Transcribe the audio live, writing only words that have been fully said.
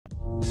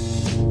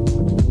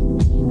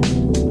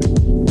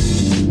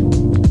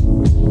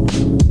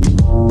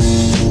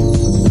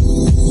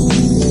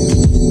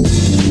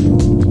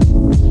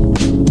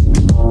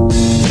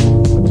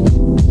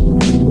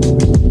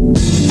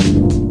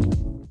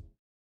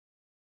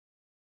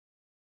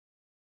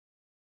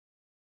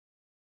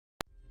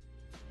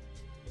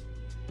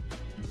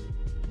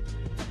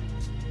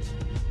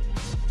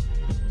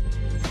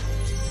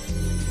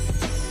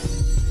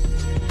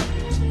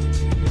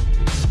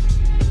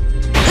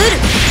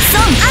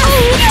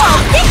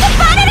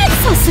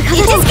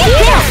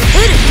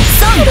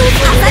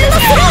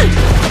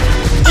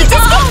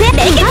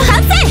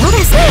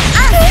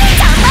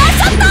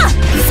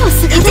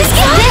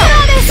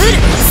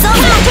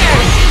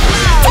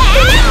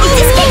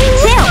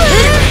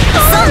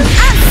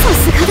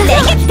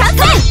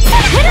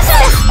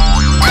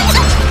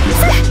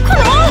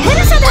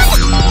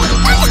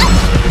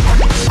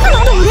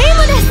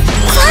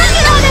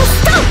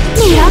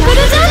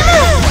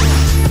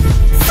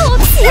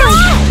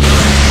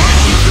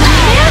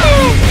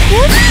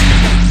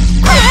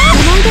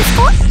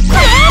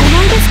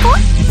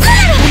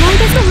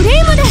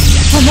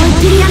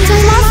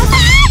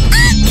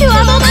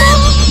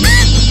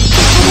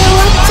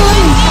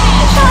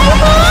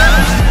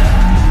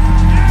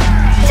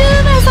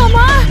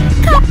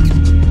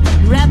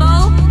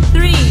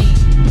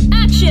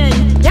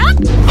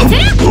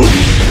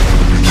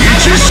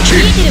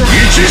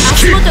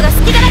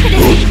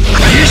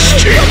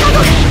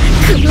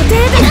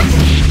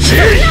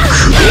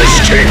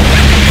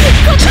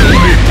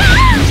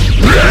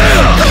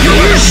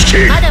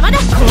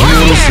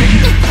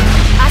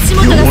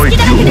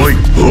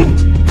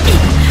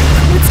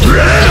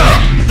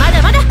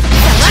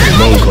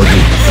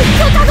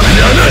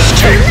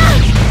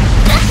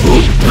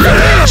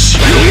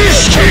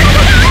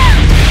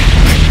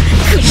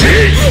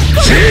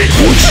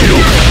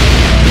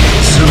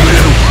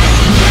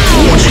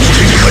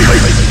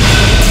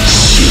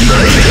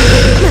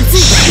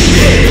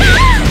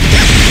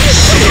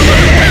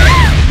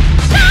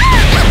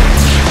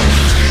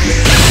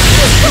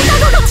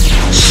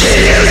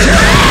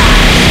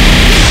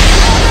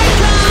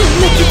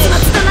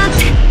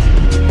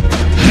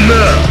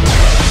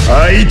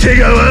相手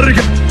が悪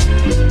か。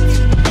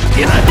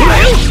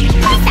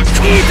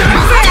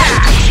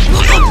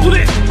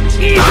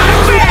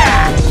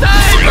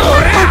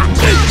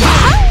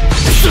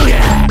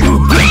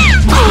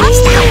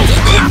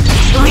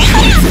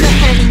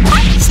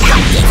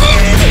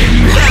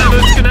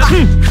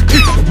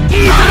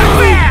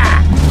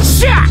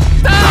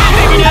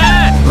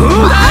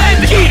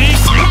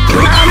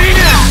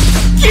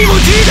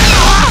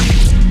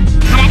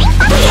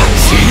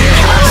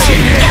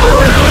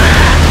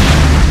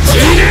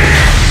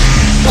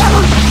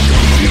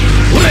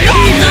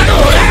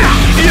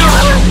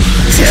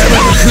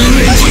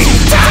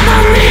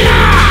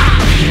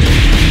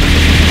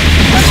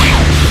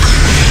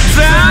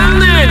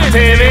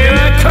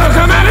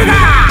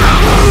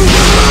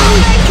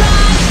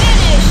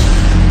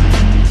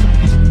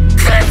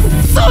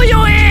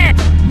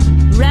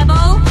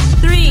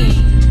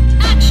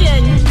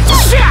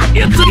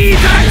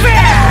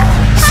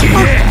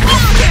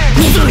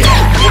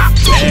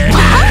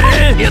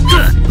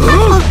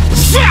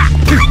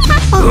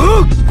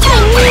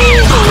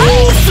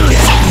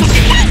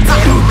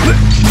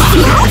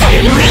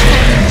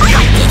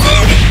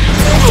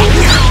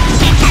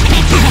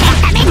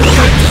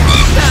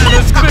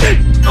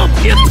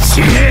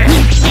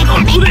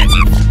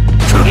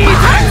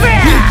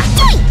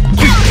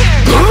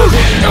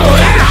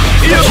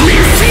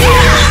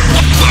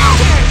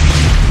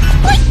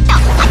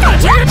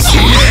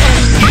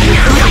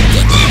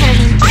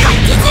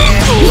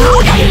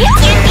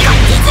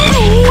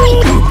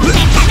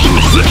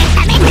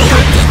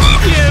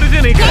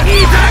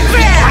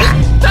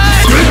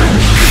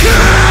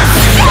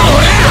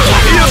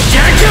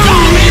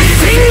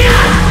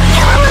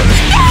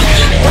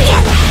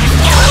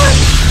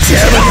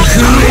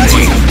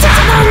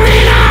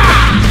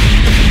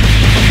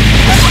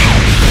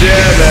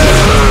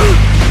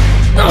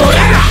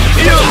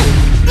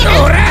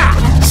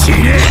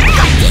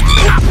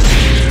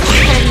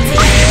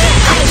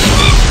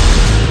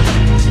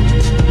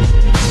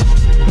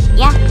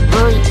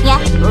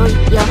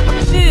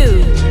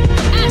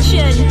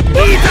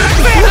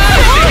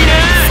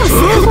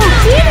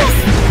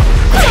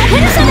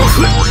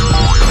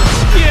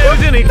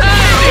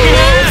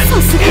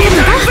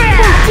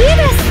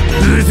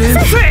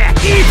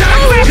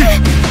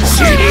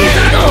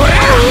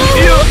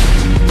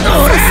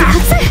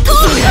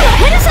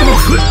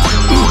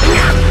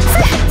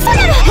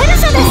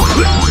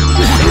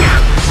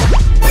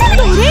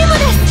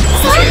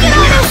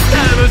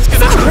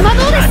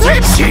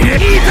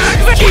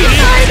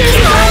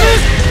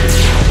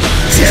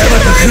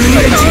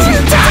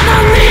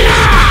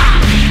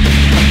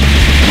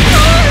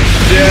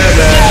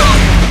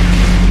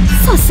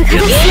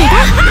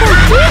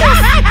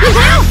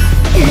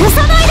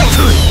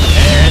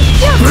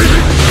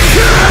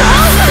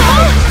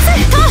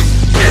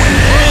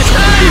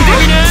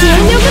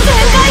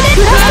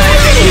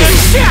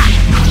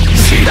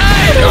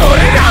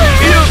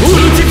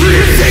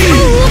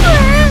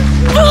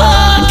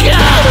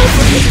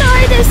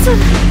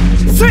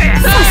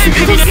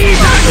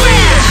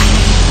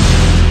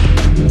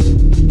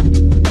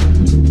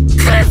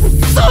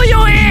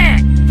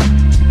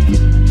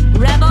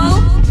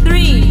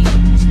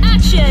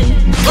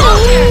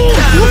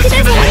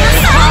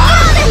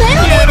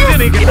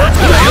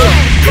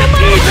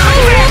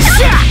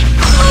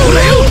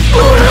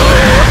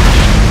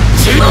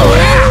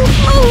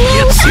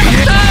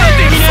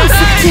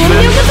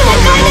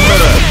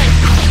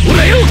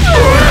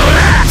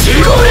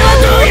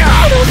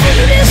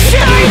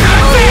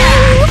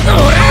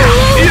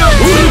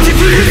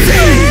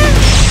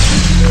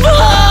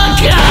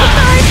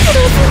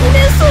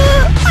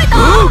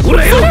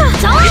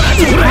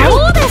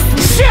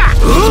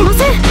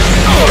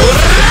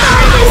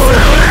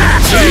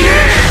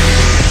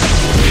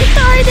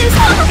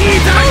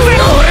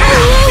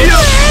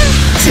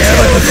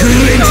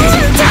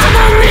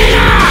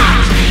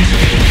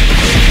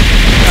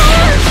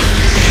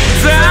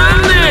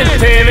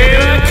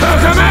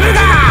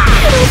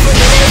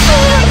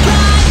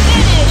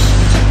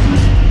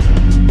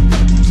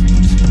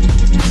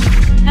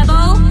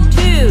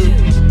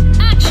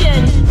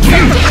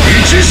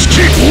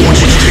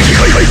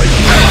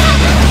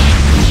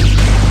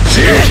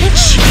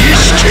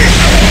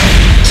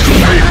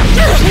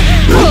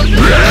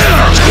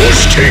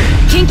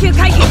緊急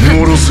回避。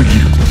もろすぎ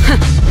る。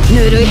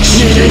ぬるいぬる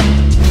い。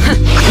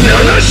流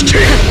して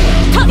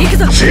行く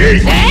ぞ。も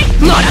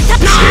らった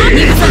な。逃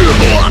がさな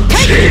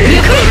い。ミ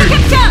ュクレットキャ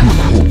プチャー。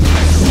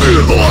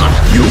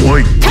弱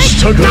い。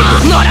下から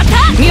もらった。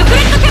ミュクレ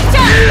ットキャプチャ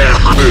ー。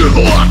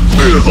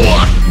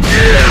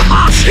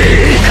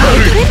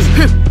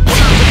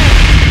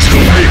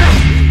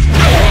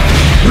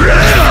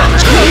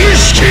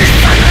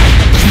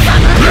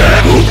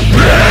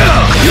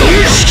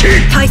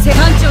体勢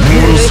班長。も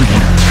ろすぎる。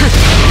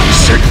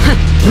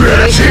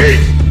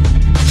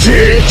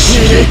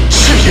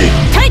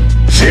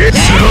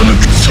貫く。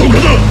そこだ。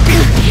よ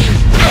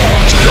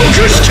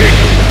くして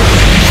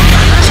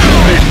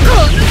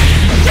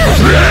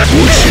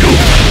落ちろ。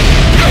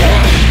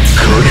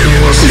影を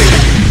忘れ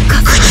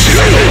口を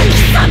耐え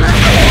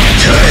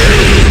る。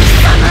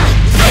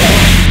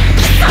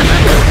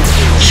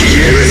消え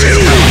るぜろ。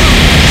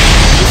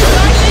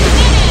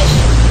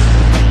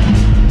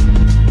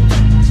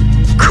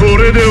こ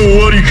れで終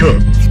わりか。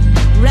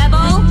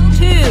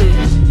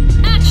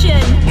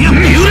ユ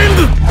レンブ。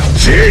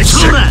衝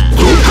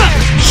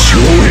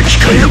撃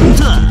解放。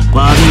こ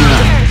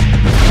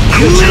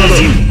ちらだ。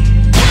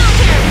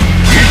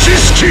一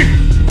式。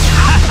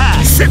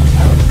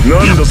な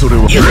んだそれは。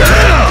ちょ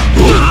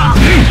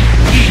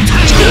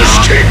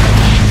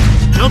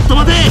っと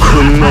待て。こ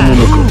んなもの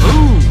か。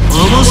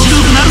面白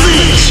くなるぜ。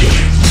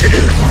上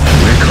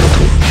からと。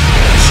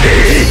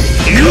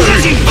ユーラ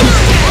ジン。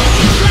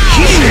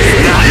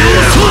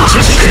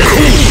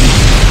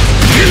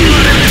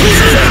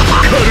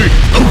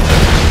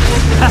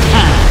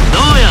ど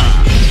うや。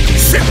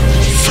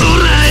そ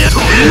らや。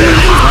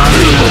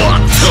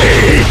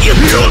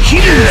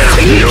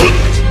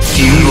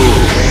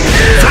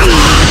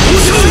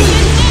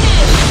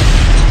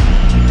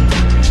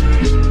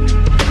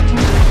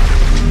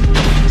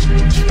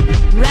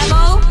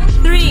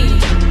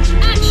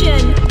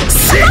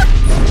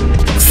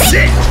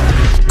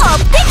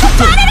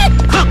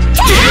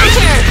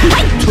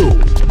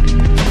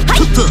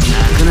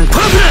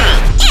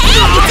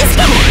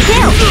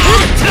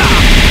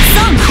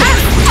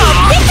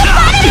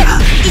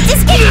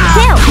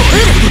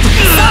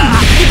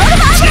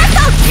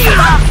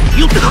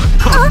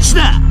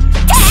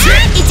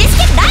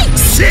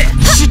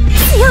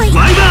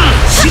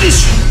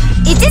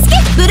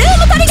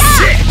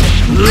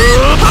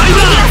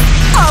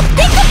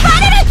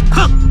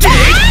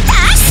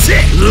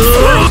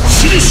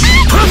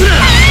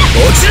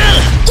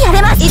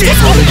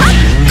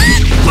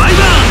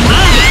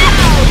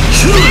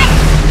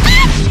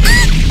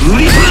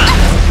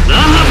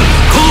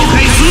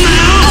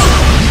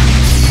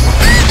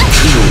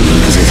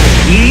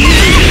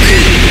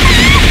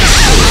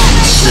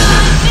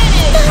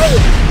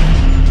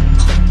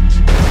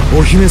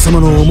お姫様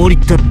のおもりっ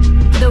て。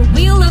 The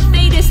wheel of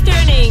fate is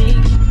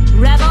turning.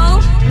 Rebel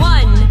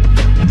 1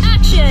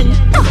 action.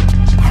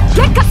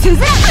 結果スズ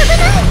ラ。危ない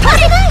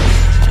危ない。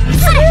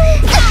それ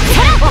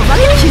お化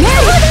けの決める。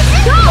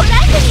どう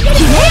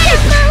決める。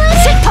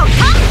シュッとカ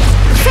ン。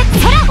セッ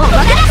セラお化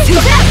けのスズ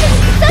ラ。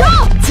ど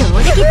う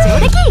上出来上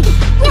出来。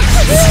にゃに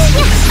ゃ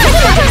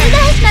危な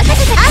い任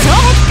せて。衝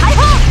撃解放。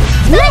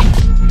上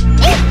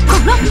こ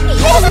の見え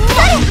るの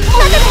誰。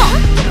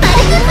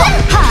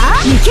は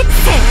あ、見切って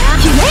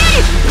決め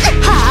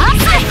はあ、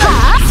は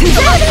あ、スズ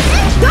ラ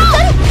ど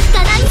う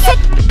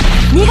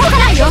逃がさ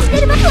ないよ。セ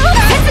ツ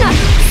が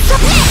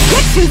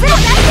スズラは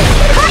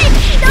い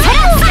セラ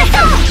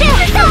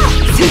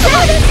スズラ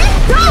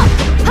ど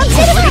う上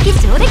出来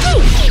上出来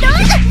セ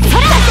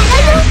ラ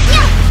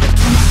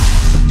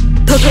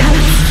とけは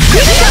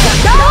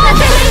どうなっ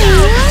てる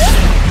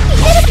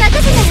ミネル任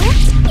せない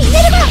ミネ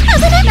ルが危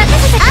ない任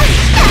せてダー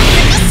クフ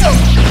ィ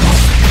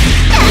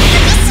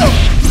ッシュ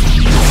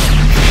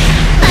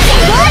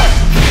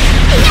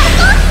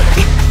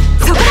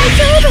そこらいけ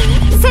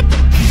るセット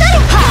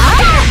は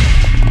あ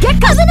結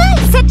果危ない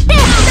設定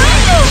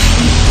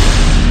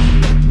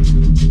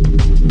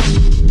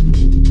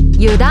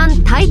油断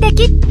大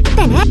敵っ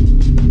てね。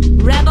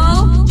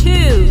 Rebel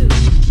 2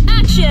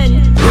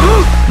 action。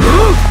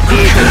 耐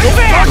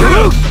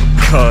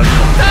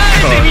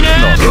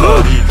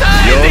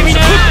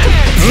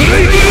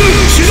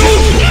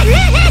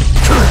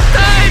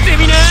えてみ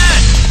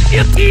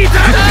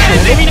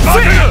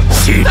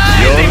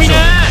な。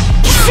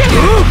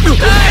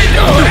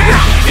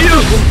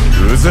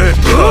うぜ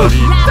耐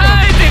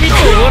えてみて。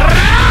お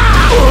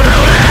ら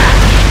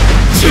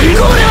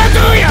これはど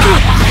うや。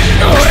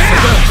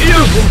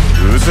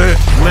うぜ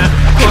こ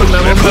んな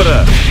もんだら。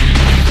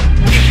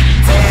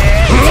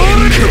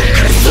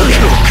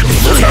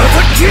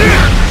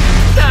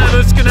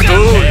楽しくなってど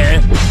うね。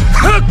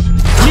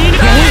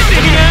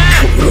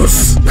殺す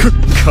カ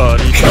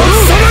ニカ楽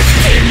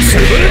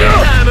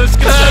しく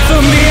遊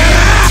んでやら。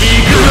行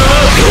く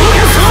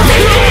ぞ。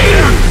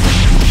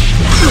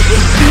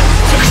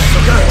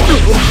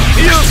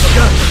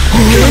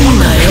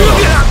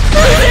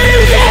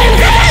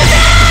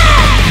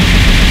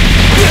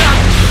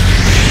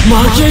負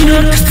けの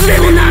靴で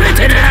も舐めて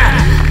な。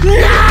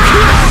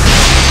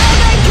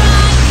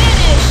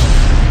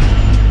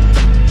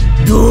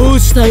どう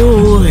したよお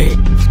い。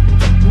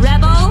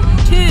 Rebel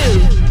 2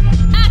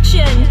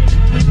 Action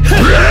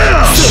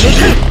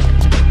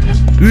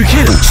受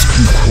ける。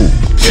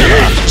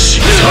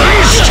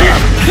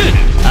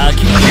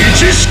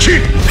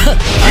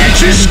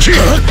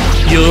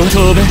両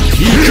頭目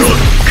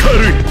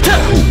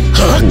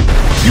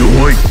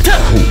弱い受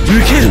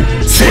ける。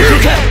そこ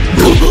か。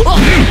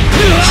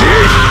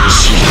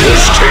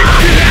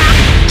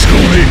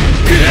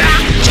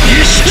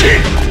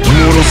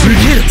受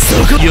ける。そ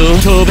こ。両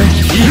頭目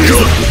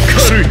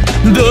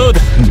どうだ。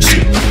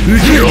受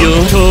ける。両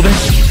頭目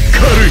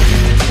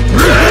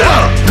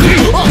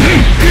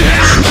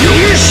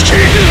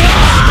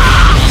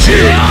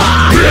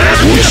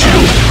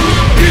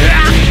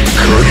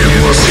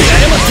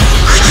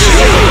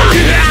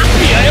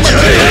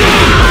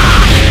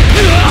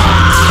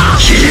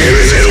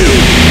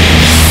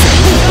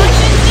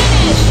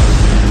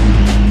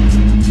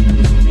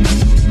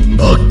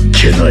あっ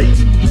けない。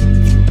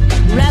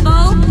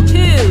 Rebel 2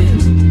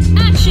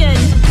 Action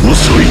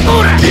遅い。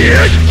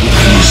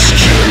意識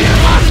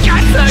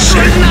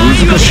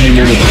難しいも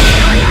のだ。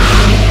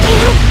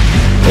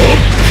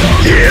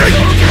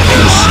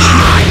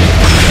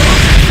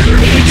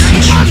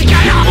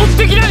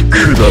く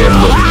だらん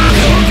な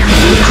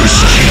複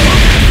式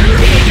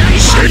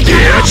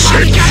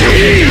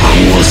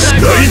壊す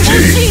大抵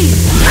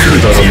く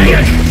だらんな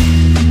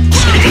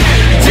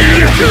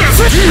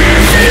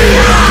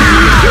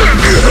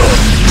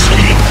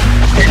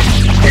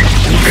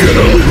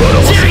笑わ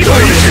せ大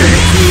抵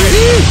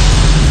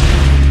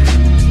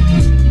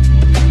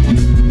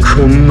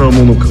こんなも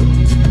のか。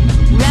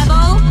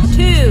 Rebel 2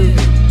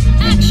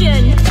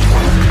 Action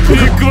行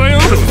くわよ。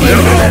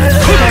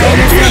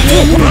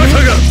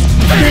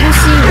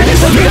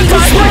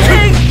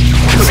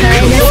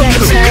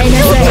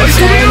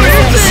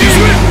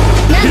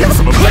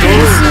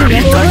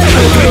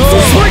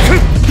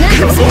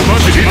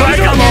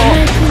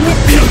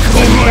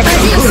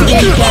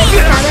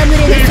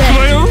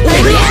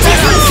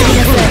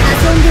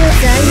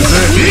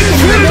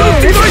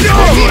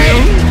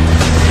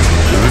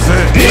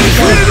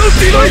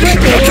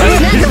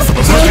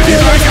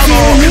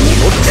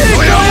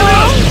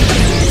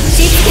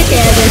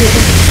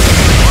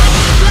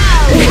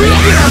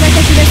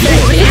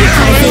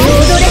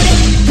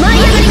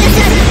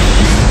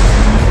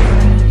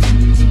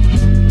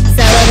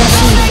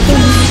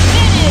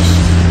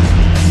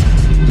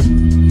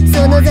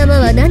そのざま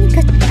は何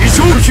か。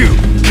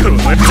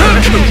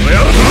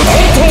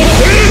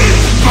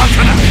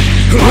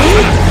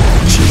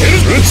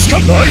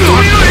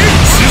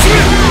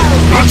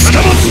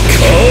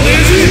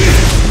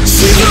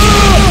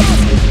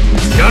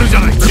やるじゃ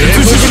ない。せっか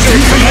く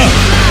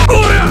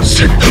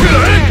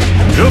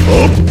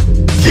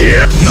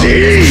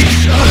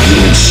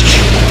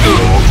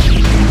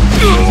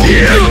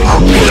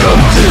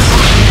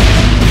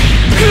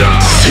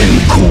先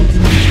行も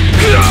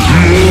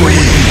ういい。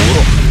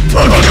赤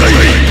い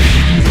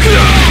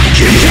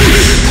現実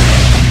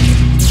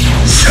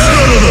さら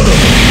ばだ。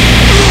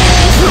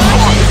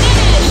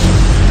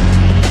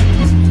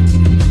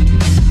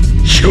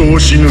拍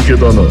子抜け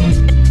だな。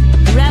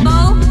 Rebel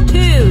 2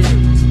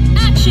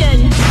 Action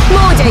亡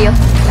者よ、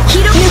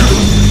広く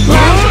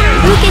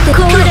受けて壊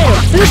れろ。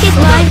受けて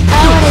まい哀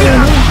れよ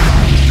ね。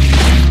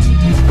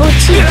落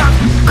ちる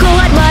壊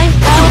れまい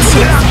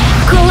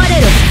壊れ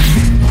ろ。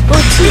落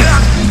ちる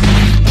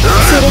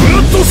そ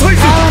れに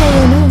哀れ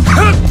よね。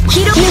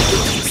広く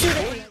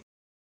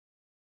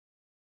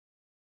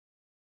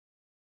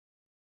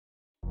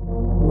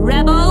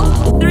Rebel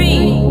 3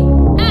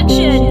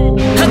 Action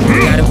な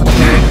るほど。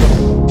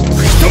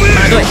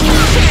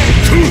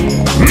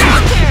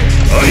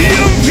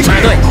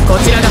惑いこ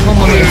ちらが本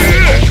物です。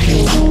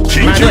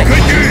惑い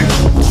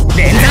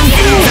連山最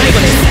後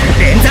です。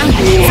連山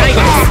最後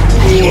で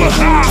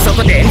す。そこ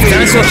で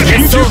残暑決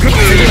闘次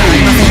はあり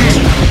ません。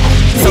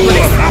そこで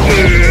す。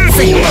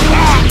つい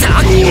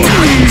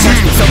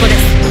そこで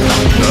す。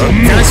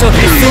残暑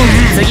決闘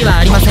次は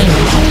ありませんよ。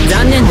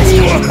残念でし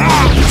た。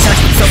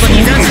そこ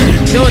に残暑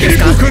どうです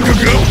か。そ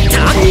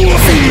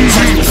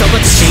こ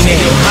使命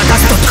を果た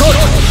すとこう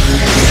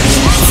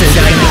つ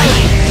がいない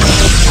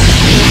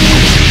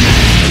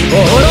お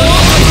ろ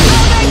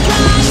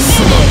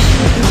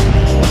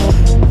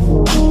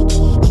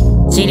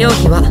治療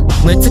費は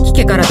六月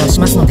家から出し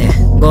ますので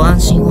ご安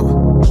心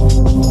を。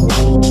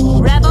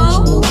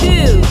 Rebel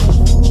 2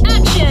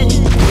 Action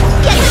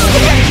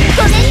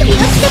ごめんね、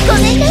ごめ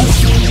んね。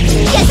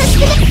優しく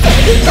な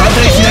反対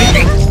しないで。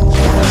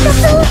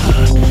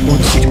落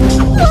ちる。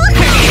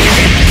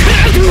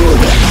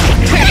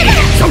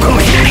そこを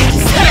左。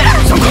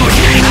そこを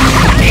左。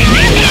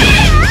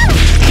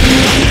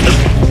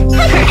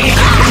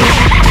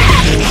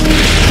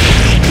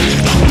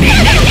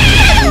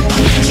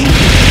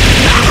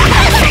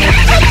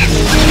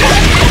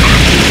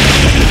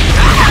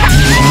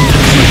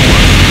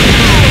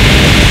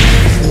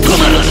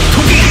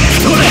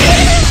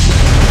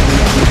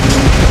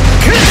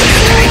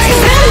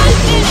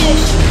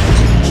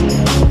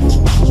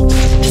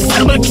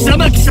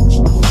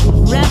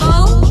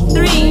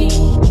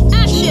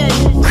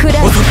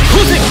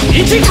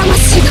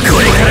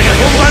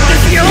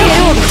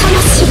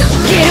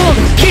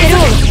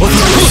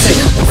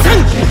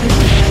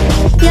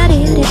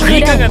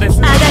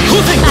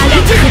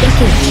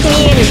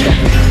か。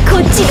こ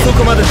っちがそ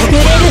こまで触れ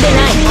るで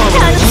ない。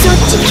そっ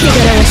ち気が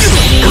らわ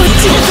しい。こっ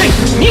ち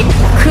が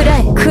暗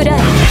い暗い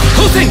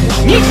当選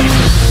2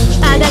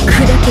あが砕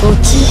け落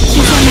ち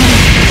刻ま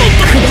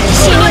れ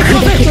死ぬ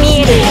砕け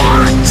見える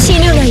死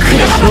ぬがいく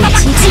落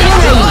ち死ぬが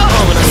い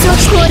いそ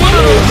してこれに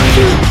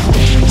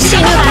死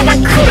ぬあが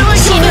砕け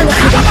死ぬが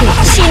砕け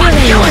死ぬが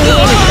いい見え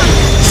る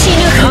死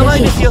ぬ砕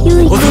け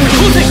唯一当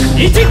選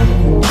1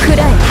暗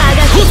いあ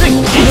が砕け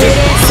命令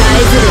さ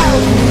えずる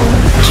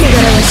気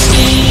がらわし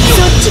い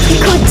そっち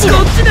こっち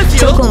だ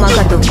チョコマ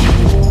カト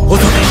暗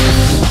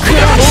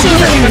い死ぬ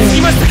がい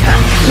い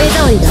目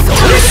障りだ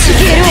し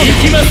げ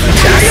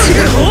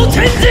ろう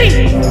が今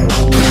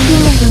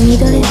が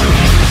乱れる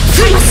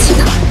魂が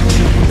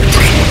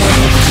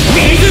水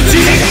地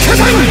で火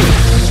山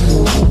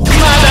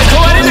まだ壊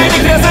れないで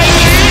くださいね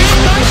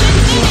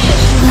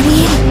あり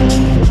える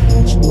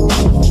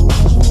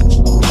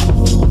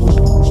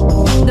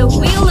The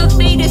wheel of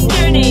fate is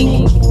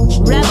turning.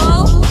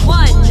 Rebel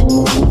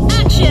 1.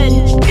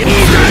 Action!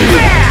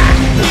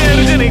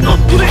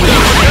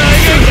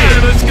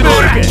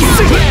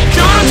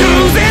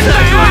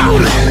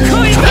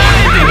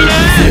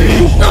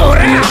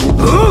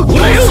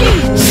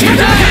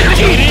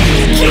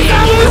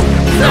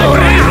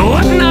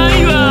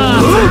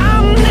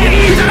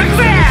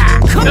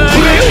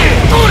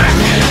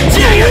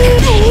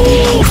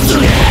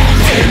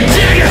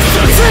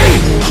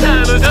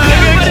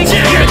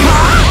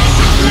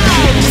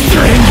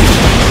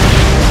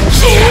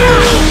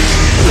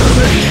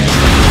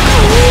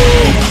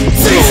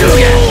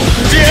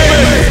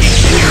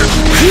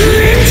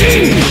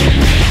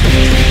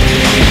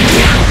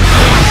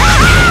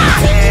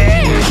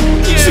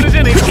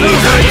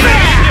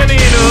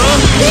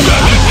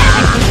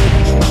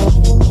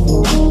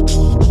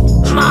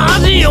 マ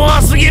ジ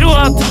弱すぎる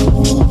わ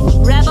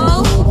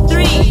Rebel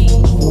 3.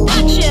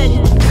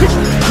 Action!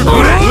 上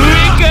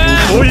か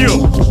来いよ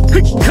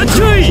かっ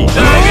ちょいい上か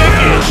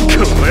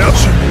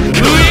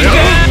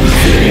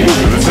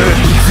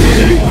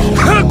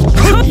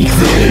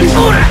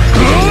ほら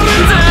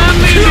残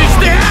念でし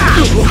た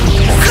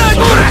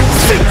ほら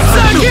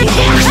酒上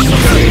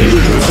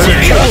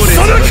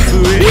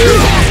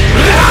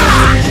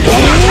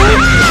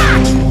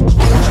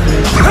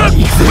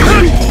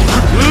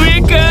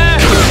か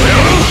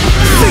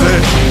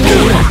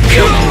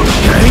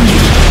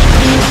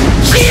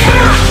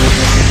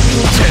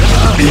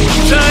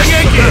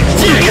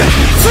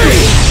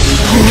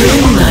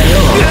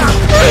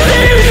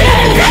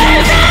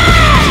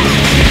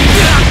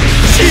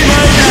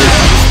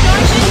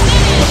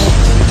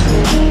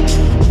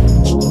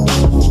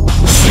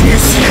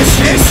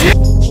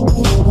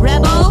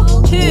Rebel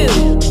 2.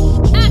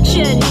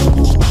 Action!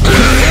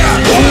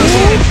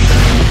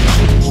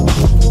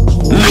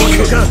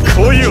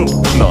 来いよ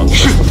なんだ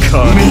金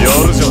や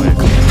るじゃねえ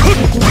か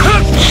ガ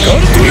ン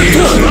トレッ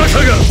ト中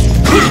が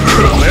こ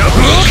の野郎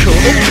今日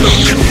も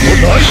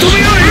ナイトメ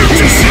アエッ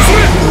ジ沈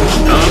め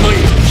甘い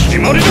決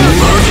まりだ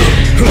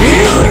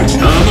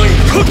甘い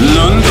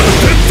なんだ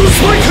デッドス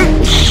パイク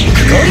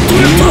ガント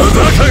レット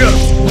中が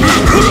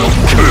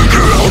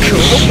今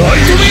日もナ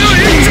イトメア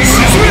エッジ沈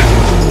め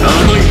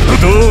甘い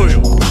どうよ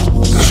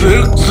ザ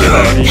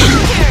リ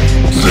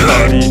ザ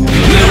リ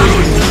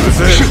う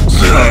ぜ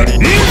ザリイ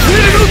ンフ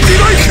ェルノデ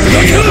バイクだ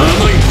けだ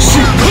し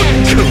っこ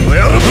の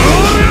野郎こ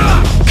の野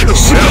郎う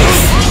ぜ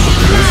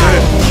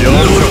や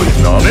ろう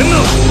なめんな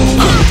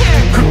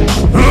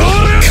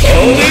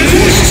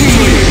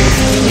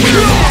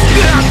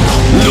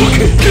ロケ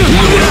メ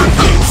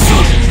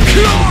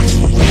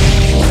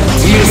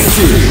ッセ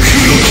黒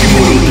き者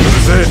う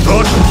ぜ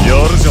や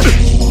るじゃん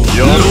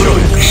やるじゃん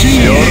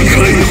やるじゃ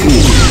ん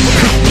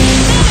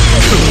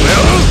この野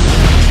郎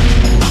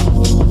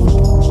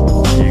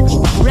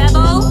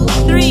Rebel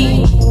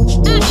 3.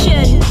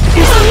 Action!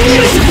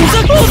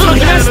 驚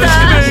きました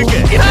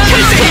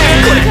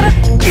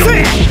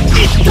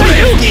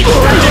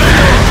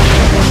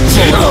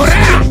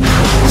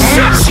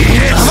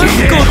これ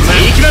から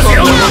いきます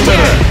よ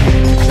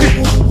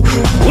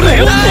ほら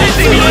よ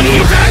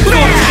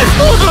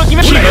驚き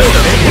ましたよ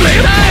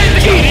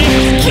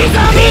刻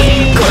み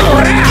こ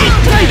れ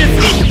痛いです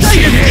痛い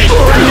ですこ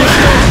れ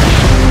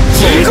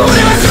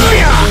はそう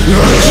や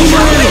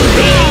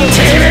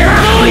てめえは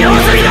もう用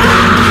済みだ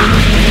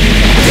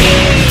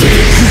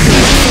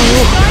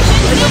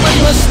謝り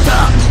ました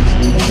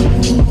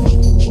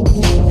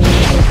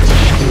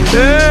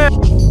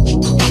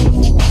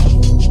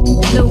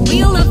The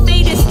wheel of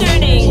fate is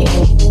turning.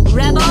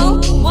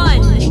 Rebel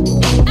 1.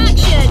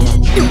 Action!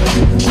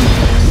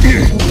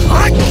 な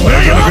か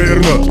なかや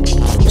るな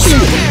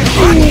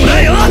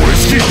俺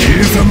式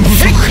計算不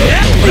足か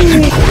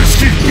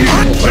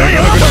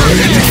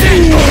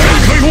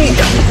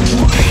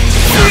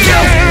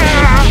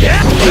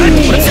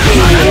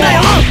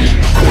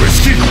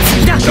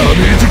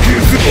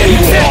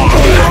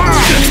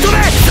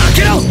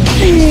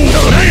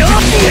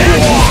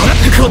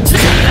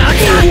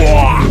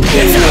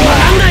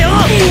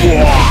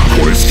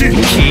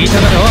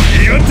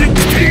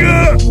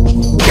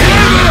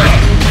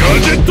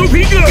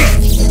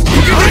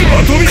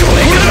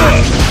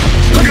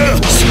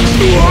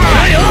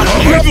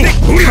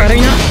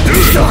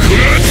アークボ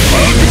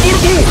ルト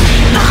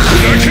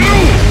砕けろ。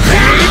ア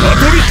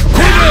トミック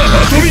これだ。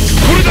アトミック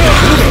これだ。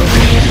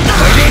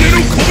鋼の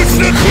拳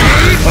だ。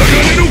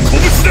鋼の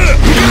拳だ。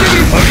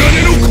鋼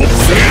の拳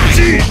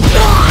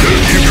だ。電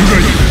磁行くが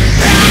いい。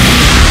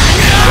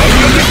マグ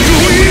ナティック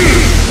ホイー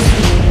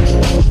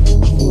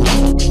ル。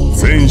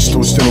戦士と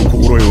しての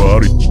心得はあ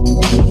る。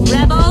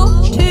Rebel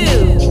 2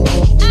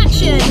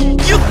 Action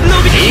よっ伸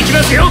びていきま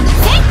すよ。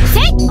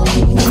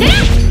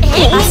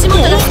足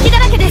元が隙だ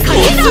らけで強い。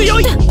強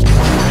い。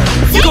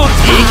こっ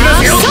ちいきま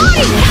すよ。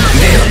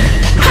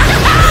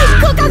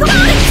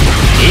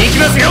いき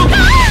ますよ。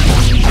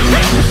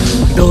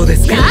どうで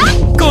すか。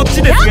こっ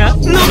ちですが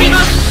伸びま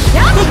す。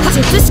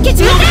術式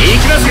中い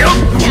きますよ。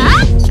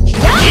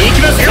い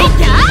きますよ。こ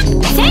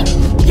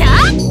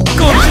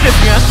っちです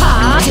が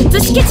術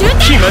式中来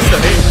ました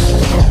ね。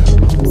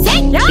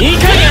い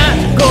かが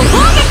ご褒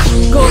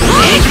美ご褒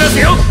美いきます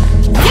よ。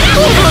落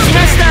としま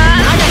した。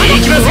い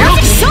きますよ。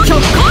極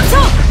光症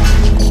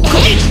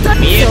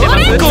見えてま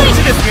す。こっち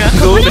ですが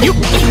どうぞよ。こ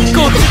っちい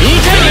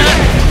かが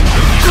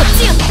こっち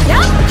よ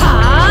は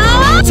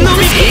あ伸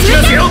びていきま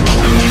すよ。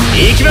い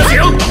きますよ。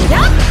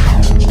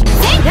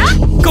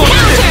こっ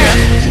ちです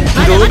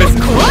がどうですか。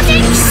高人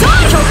気象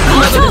極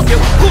光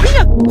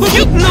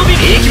症伸び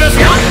ていきます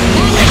よ。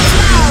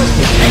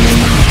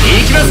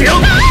いきますよ。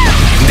ど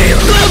う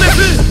です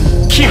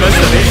来ました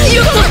ね。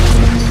よっと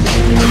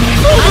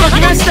来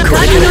ました。神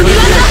の庭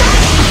だ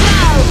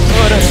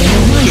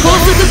高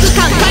速区間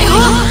解放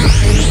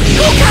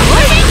高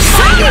人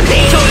気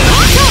象極光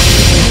症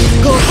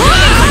ご褒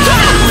美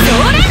総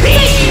連兵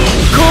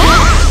こ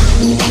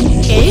う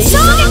炎症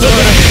撃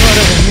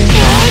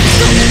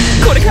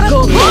これからご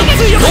褒美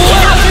強い終わ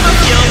らせます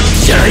よ。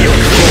じゃあよこ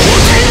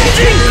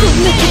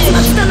んな結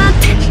末だなん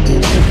て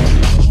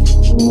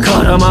空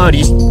回り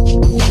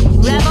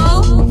Rebel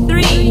 3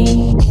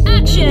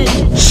 Action い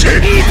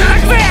ただ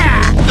くぜ。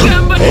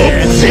頑張れ。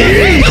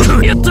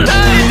やった耐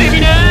えてみ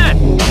な。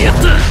やった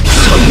三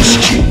式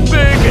バ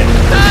カ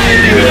耐え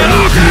てみな。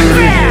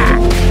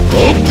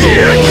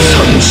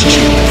三式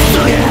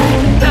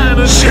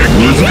楽しい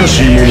難し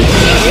いものだ。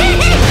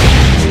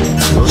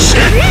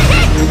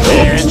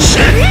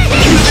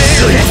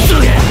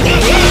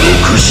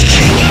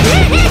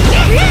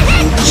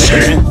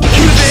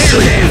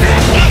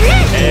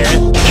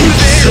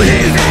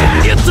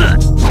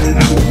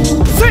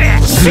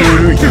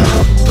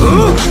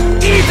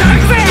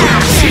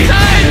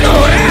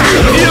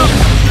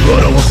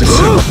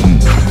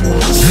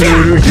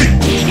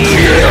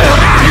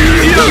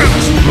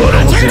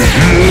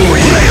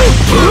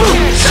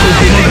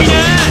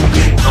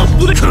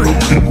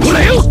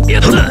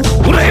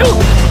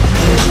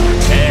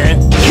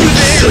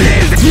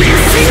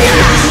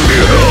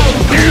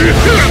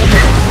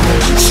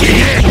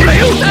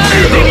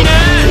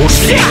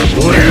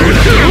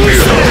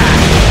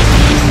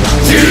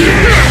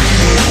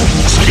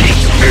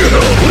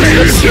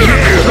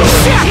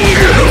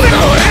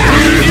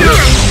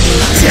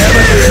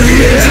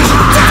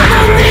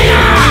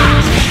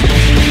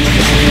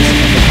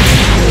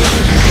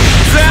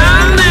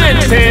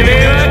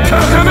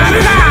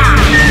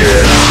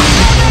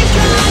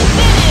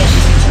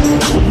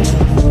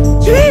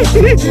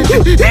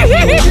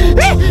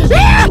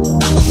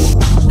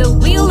The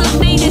wheel of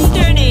fate is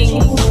turning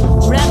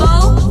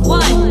Rebel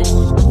 1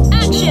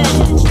 Action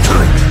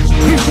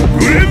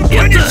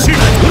やった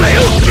ほらよ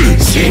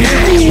死ね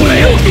ほら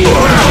よ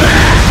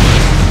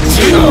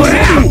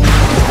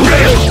ほら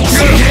よ耐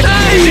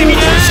えてみ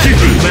な。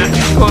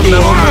こんな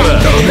もんなら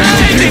耐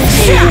えて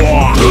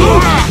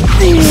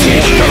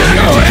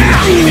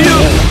みな。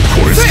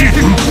これ好き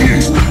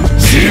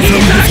シーズン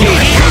2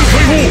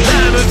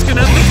楽しくな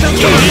ってき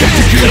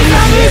たぞ。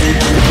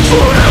ほ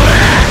らほら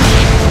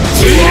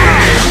ジ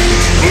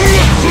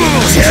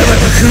ャバ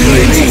とクー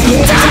エンジ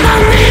ンたま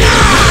んねえな。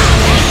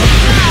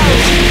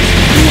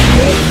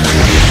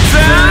残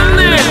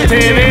念て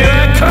めえ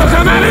はこ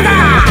こまでだ。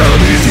ダ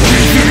メージ削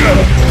るがま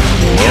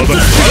だく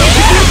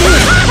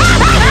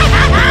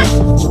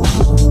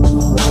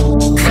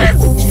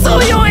っそ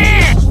弱え。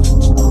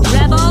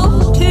 Rebel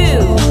 2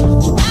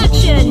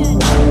 Action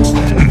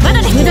まだ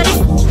です無駄です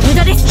無駄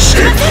ですし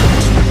ません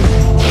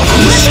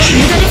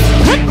無駄です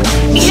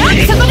いや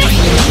そこです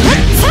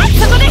さあ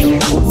そこです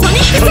ソニ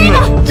ックセイバ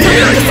ーソニック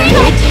セイ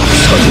バー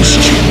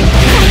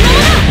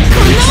こ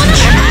んなもの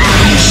こ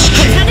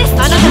ちらですあ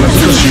なたの難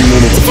しいも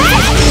のだ。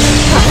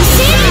安心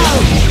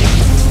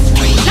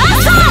ラン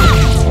サー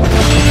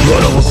笑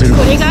わせる。こ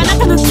れがあな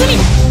たの罪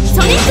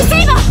ソニックセ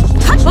イバー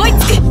追い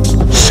つく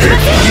しま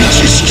せん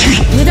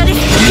無駄です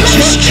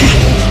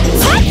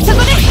さあそこ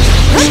です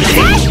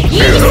さあイー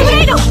ジスブ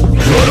レイドソニ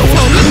ック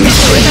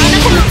これがあな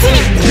たの罪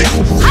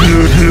は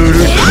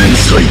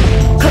い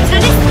こちら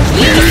です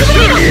イージスブ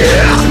レイド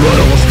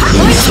はいそ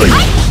こですは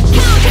い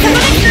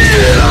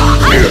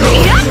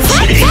いやさ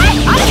あ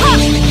アルファ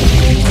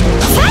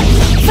さあ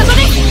そこ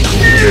です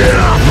これ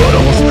があ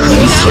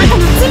なた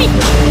の罪い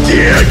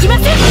きま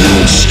せんい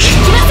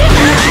きません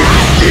こ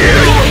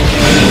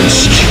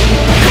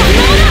ん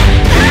なも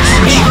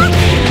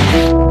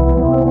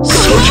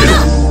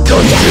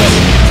の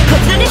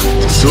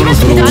そろ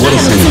そろ終わらせ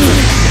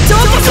よ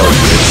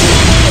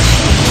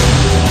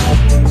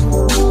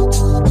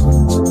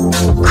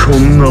う。こ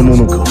んなも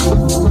のか。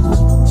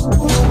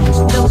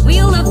 The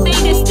wheel of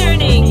fate is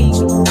turning.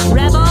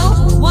 Rebel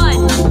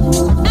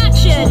 1.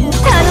 Action.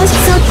 楽し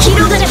そう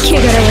広がら汚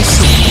らわ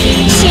し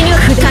い死ぬ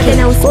立て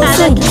直す遅いな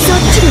そっち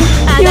も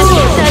あがきを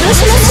楽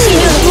しませ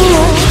よ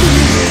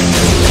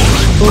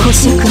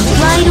星くん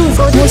ワイドウ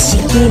もし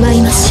見舞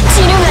いまし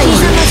死ぬがいい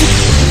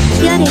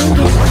やれやれ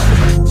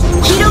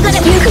広がれ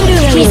ゆくる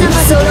がいい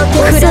その手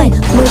遅いな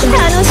無駄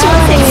楽し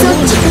ませよそっ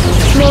ち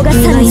もがさ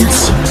ないし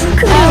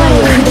来るが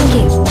よ砕け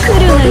来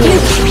るがよ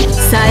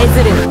さえ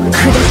ずる砕け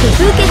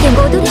受けて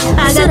戻れあ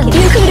がけ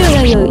ゆくる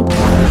がよい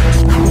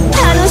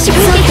楽しく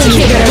受けてき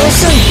て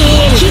遅い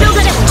広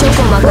がれチョ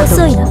コマカ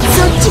遅いなそっ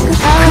ちか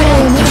暗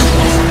いな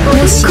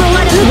もし壊れ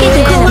受け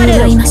て壊れ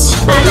ろいまし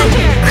あがけ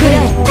暗い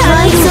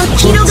大そっ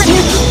広がれ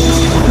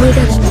無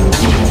駄だ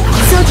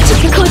そっち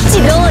こっ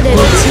ちどうでも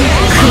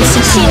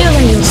死ぬが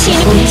よ死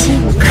ぬがよ死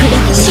ぬがよ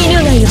死ぬ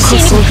がよ小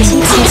さく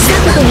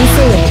と見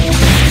せよ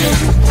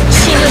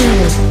死ぬがよ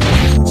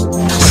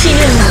死ぬ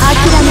がよ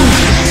諦めない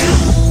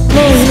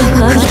もう今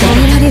は耐え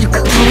られる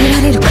か耐え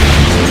られるか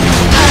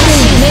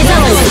目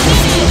障り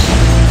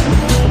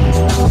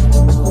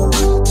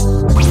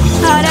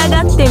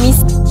抗ってみ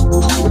す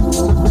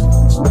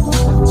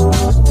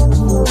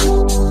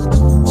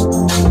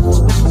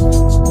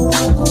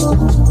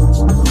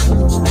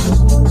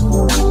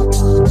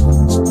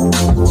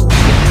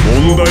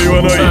問題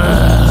はない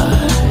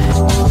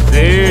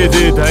せい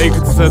ぜい退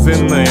屈させ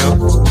んなよ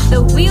The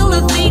wheel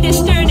of fate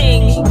is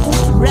turning.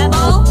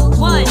 Rebel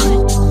 1.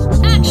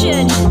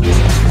 Action.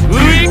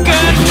 上か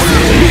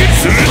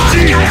スレッジ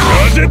ガ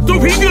ジェットフ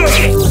ィンガーガジ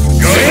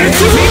ェット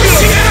フィ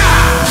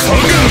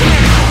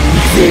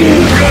ン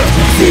ガー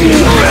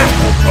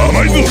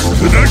甘いぞ砕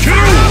けろ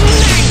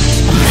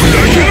砕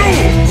けろ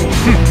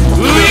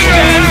上か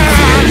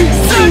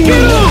避けろ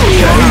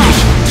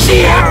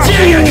シアチュー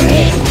ダ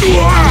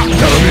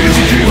メー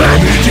ジ系ダ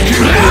メージ系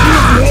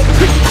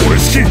これ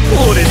好き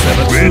俺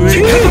様ウェッ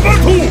ジカタパル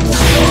ト上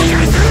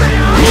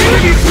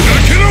に砕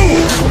けろ上に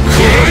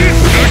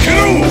砕けろ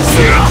ス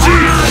レッジ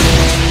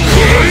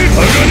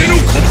鋼の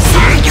コップス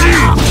レッジこ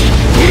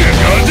れガ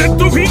ジェッ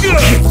トフィンガー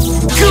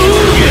クラ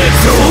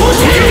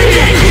イ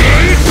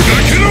砕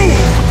けろ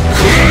ク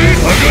ライ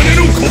鋼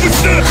の拳だ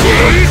クラ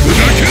イ砕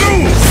けろ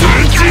スレッ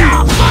ジ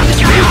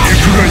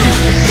肉がいい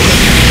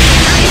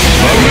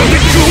マグネティ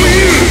ックオイ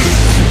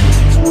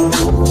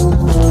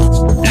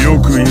ルよ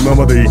く今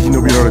まで生き延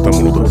びられた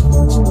ものだ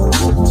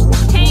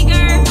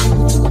Tiger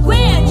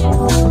win.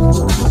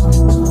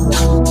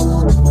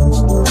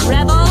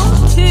 Rebel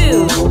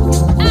 2.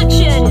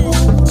 Action.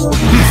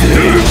 こ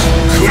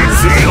れ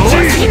スレッジ鋼の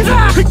拳だ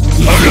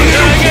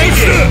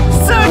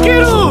避け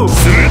ろ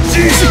スレッ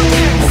ジこ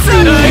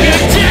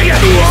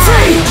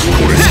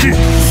れ好き避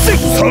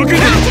け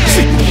ろダ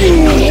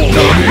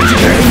メージ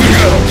系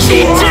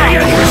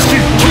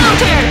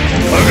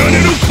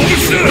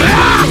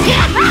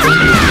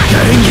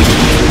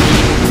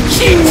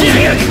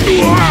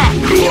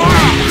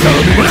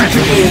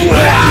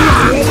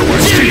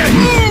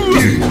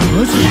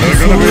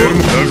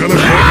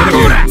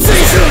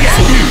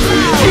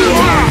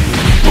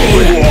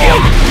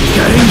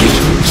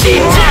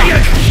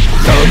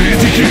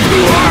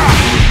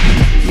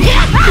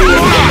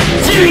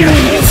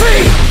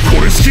こ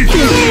れ好き鋼の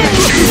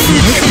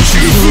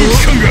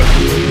拳だ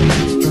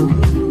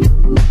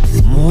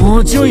も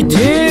うちょい丁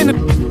寧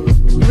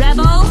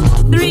Rebel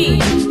 3.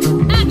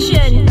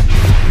 Action.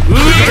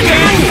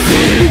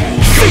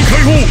 解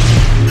放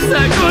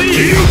気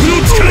力の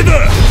力だ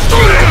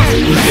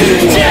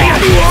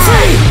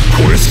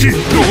これ好きスレッジ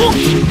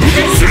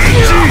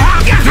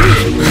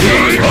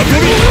あと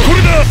こ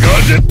れだガ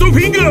ジェットフ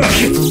ィンガー避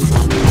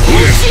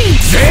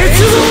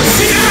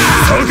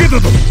けた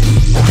と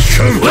期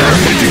間ダメー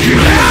ジ系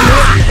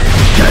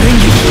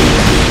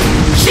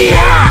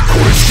こ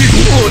れ好き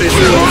俺これ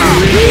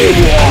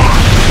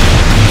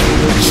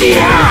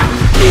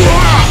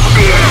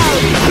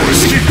好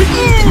き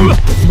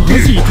マ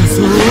ジ痛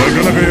そうなか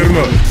なかやる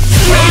な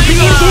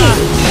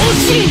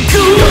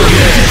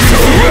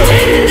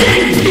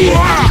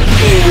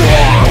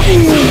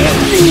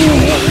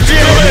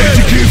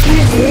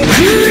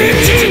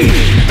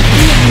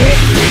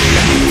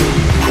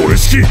これ好き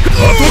あ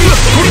とこ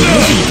れだ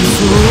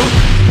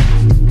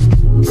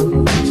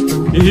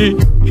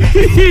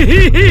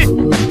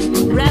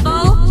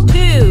Rebel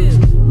 2.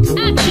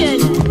 Action.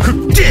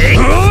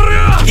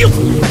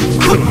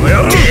 この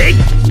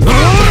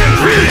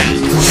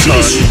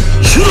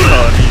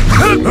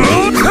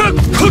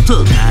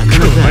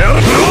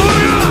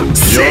野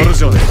郎やる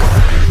じゃね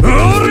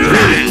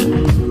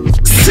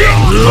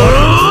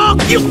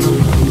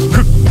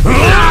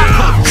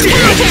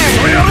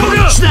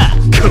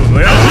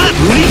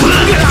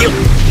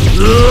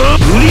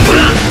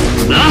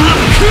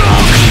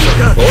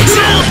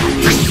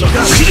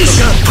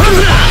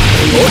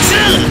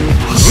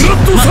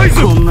え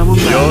こんなもん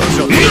だやるじ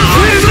ゃねえ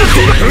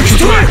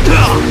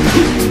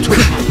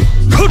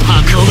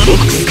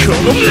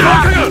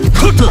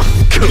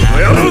の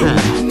野郎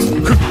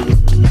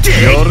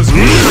やるぞ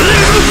吹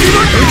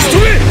き飛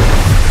べ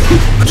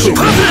そこ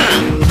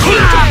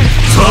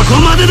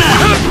までだリ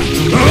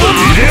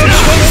レア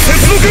機関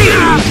接続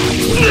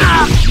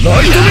ライ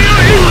トメア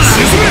へ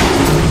沈め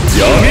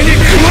闇に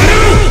加え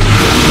ろ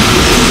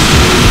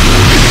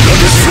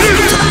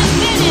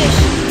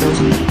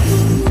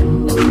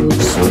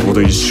そこ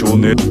で一生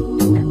ね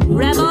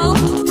Rebel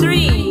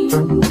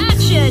 3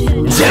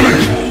 Action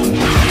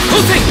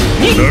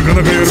なか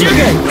なかやるなな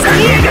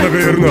かなか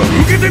やるな受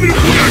けてみるダ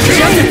メ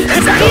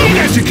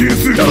ージケー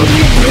ス甘いぞ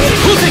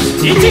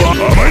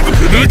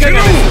砕けろ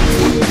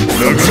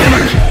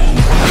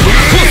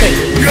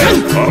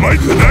甘い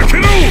ぞ砕け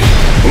ろ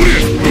ほれ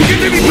受け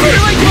てみこれ受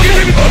け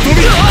てみあとみ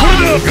こ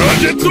れだガ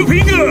ジェットフィ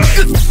ンガーほ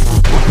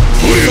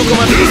れそこ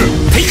まで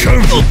キャ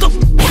ンダ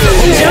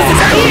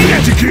メ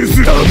ージケー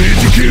スダメー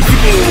ジケース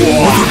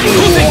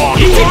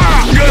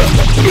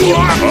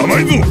甘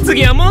いぞ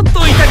次はもっと痛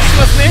くしま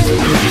すね。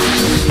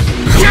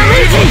こ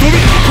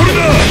れだ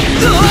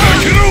砕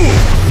けろ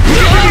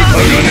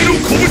鋼の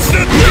拳だ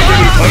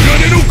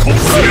鋼の拳だ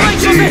こ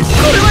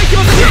れはいき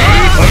ません。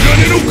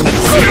鋼の拳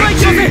これはい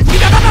きません。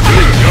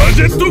ガ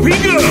ジェットフィンガー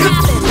大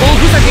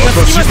ふざけがつ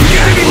きました。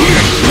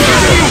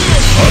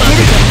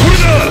これ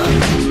だ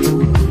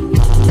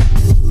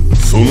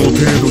その程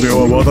度で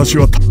は私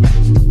は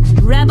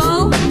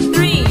Rebel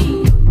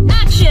 3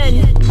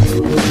 Action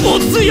お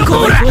つよ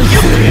こらいきま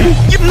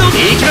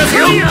す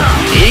よい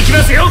き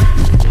ますよ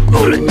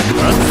俺上から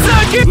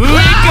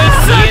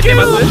叫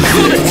ぶこ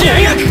の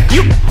邪悪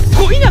よっ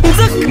こいなざっ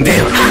で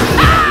は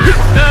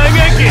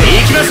長けい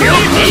きますよい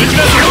き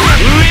ますよ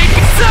上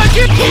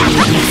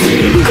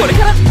叫ぶこれ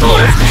からガ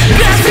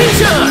セン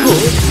シャー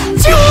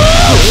超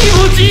気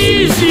持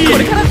ちいいしこ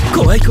れから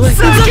怖い叫ぶ叫ぶ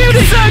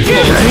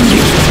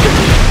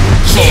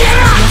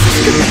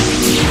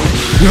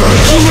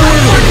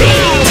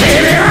て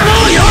めえは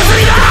もう用済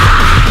みだ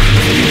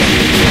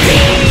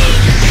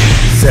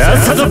さっ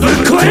さとぶっ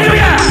壊れろ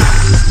や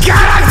ガ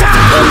ラク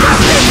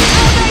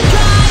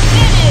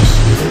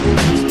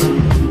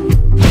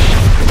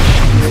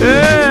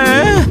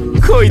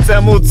タこいつ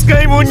はもう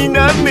使い物に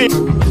なんねえ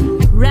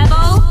Rebel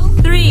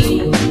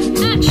 3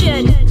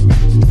 Action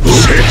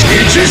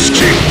知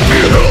識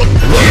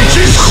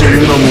そん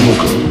なもの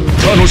か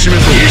楽しめ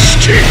そう意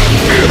識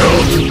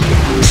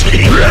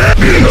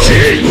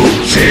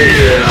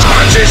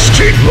知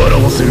識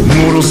笑わせる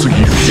もろすぎ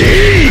る知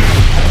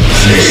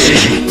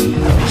識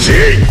つ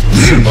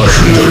まらなく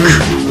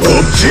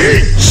知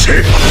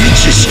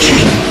識笑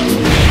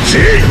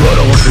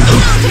わせる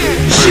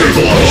衝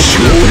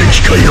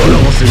撃界笑わ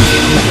せる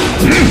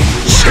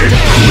公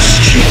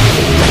式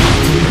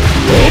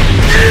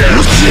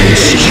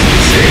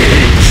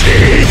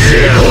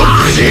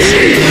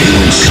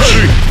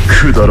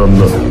くだらん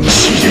な弱い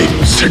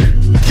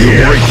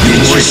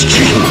知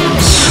識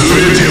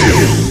全てを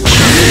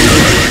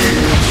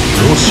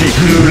お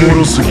も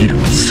ろすぎる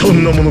そ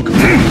んなものか落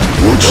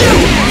ちろ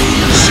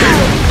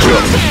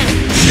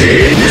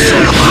全部さ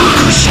公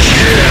式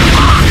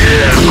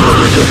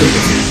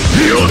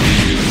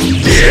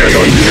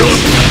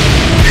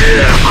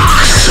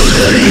クソだ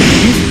り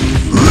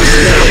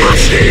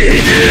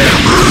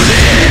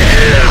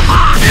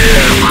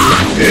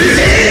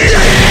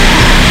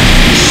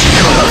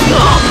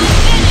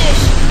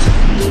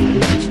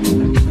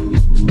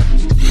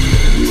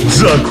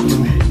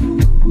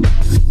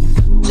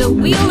The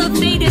wheel of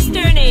fate is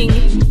turning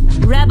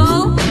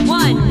Rebel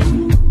 1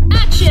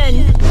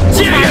 Action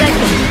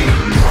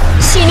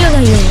死ぬが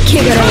よい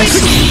汚らわしい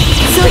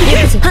そう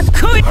いうぞはっ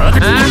く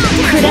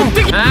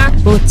ら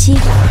落ち来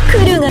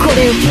るがこ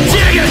れを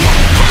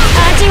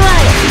味わ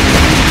え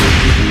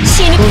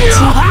死ぬ落ち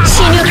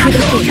死ぬ砕け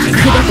落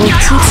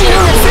ち死ぬが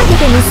避け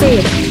てみせ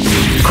よ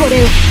こ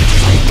れを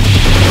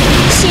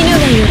死ぬがよ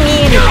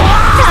見える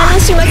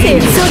楽しませ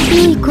よそう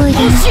いい声だ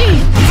そっ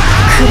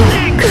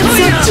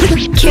ち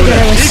汚ら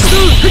わしい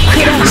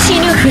死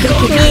ぬ砕け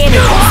見える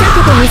避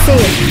けてみせよ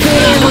無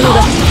礼者が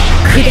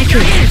砕け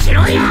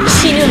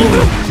死ぬの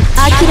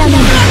諦めないも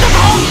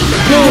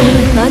う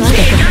飽き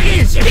たかた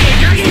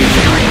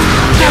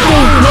とえ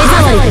目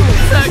障り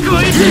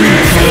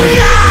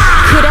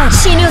だ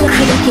死ぬが砕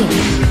け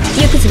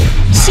行くぞ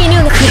死ぬ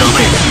が砕け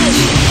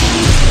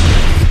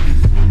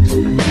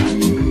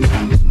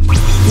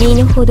身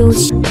の程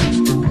し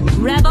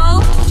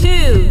Rebel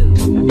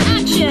 2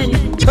 Action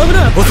危ないなかな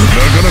か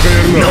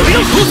やるな伸びの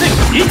光線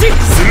1ス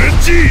レッ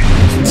ジ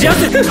ジャ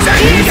ズ計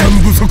算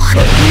不足か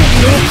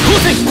光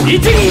線1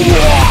光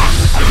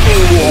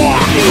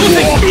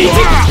線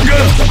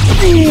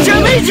1ジャ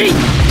メージジ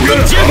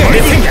ャグ目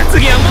線が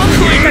次はもっと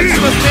威嚇し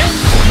ますね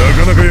な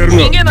かなかやるな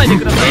逃げないで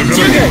ください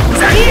ジャグ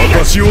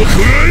私を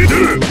食らえて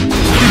る光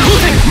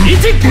線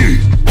1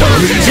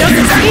ジャグ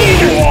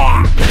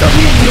ジ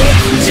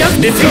ャ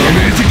ズですよダ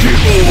メージ系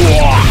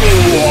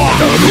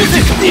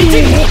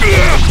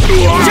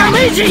ダ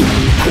メージ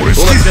これ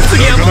式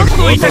次はもっ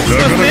と威嚇し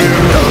ますね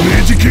ダメ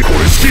ージ系これ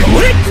式サー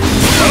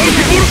キ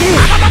ボルト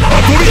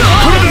アトリックだ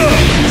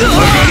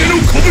鋼の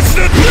拳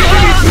だ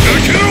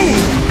砕けろ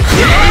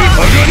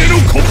鋼の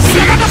拳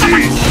だ。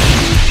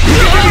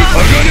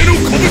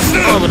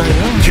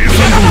計算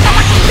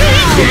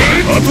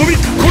アトミッ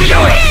クコリダ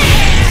ー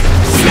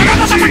スイッ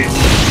チ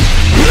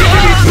砕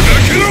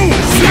けろ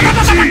ス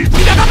イッチ。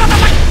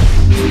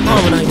危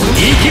ない。行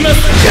きます。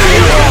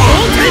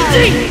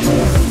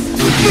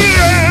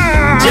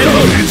ジェロ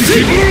ス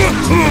イッチ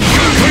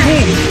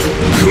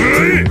くら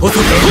えそ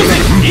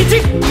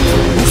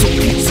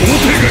の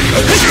手が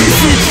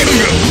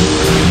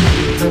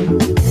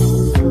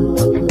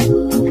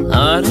あ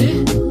れ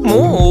もう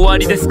終わ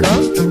りですか。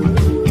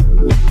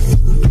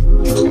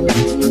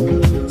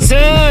さ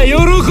あ喜ぶ。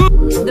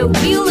 The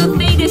wheel of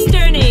fate is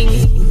turning.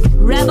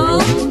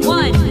 Rebel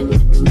 1.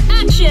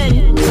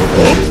 Action.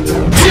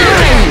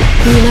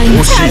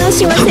 楽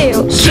しませ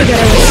よ。しがらを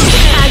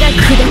あが砕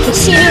け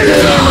死ぬ無礼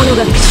者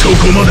がそこ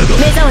までだ。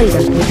目障りだ。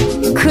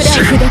砕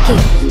くだけ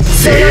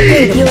その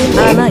程度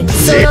甘い。そ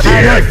の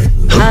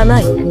甘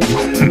い。砕く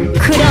揺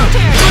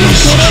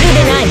れるで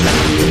ない。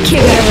汚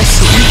らわし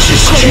い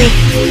これ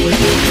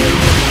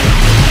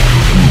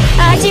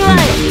味わえ。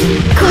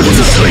こっち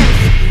だ。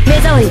目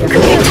障りだ。魂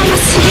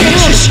ゲロ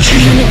ー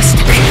何をし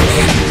たく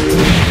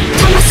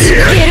魂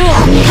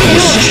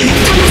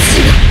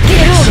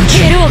ゲ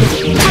ロー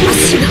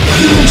魂が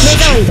目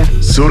障りだ。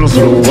そろ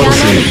そろ終わらせ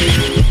よ。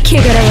汚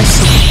らわ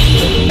しい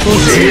落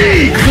ち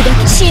砕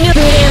き死ぬ無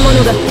礼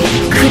者が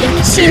砕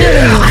き死ぬの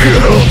に砕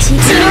き死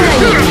ぬがい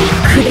い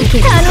砕け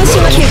楽し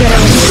ま汚ら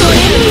わし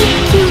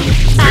い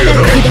あが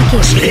砕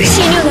け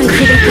死ぬが砕け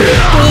見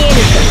える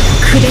か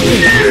砕け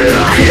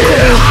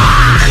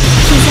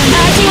刻ん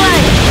味わえ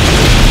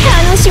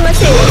楽しませ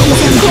よ刻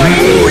んこれ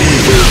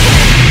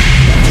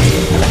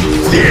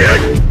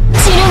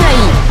死ぬがい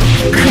い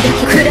砕け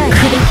暗い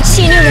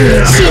死ぬがい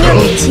い死ぬがい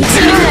い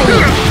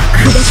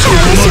砕き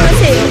楽しま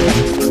せよ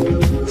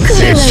来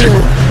るがよ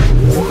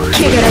汚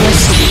らわ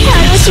しい楽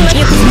しませ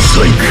よ砕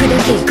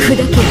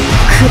け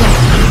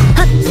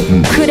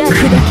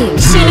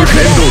死ぬ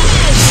暗い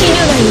死ぬ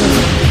がいい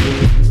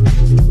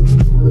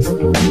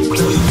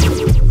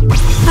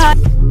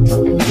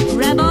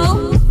Rebel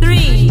 3.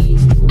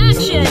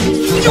 Action.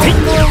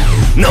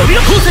 伸び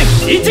ろ光線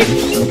1。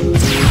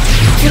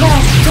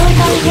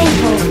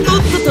おっ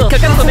とか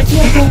かっとね。か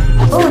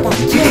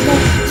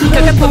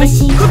かっとね。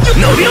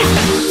伸びろ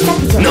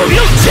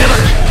ジャバ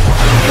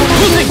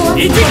光線1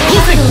光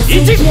線1。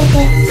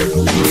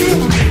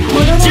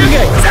中外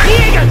残影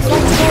が光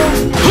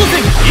線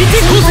1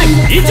光線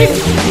1。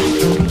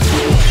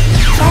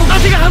当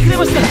てが外れま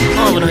した。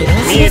危ないな。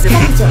見えてま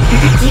す。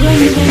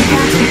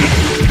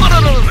あら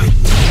ららら。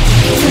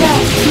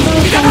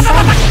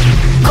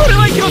これは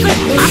いけません。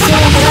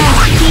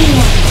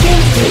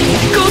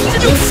こっち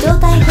です。は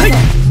い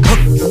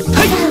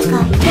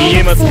見え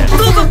ますか。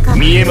どうぞ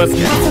見えますか。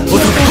光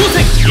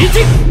線1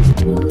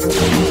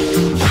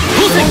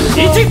光線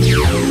1。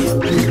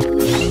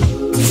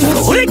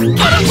これあ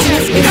ら見え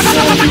て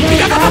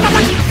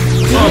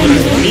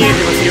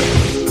ますよ。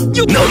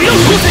伸びろ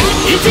光線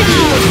1。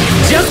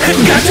ジャック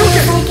ガチョウ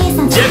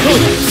ジャコ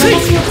スイッ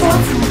チ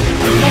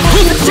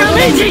ジャメ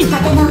ージ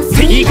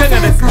いかが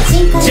ですか。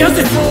ジャズ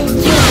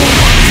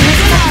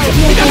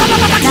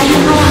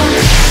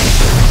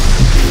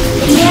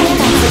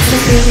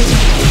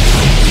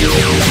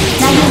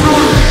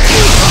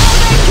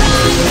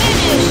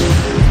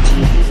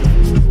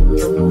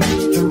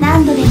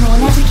何度でも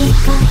同じ結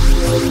果。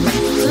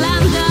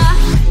 Lambda.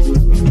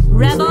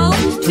 Rebel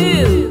 2.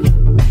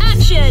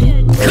 Action.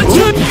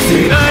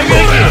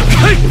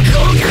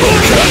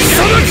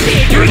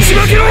 ぶち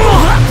まけろ。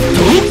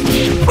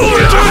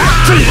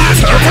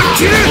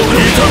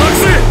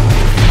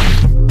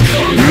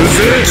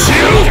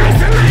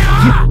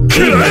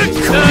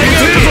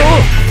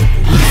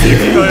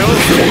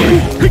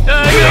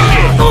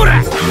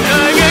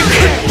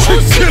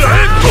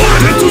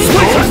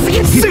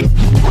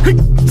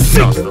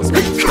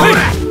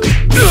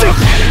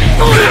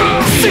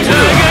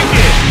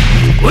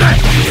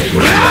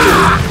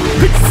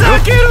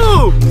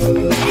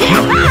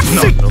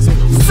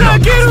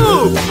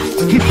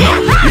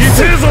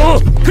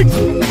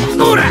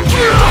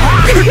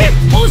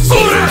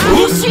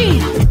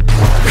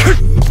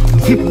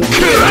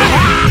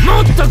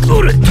もっと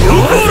これち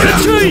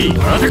ょい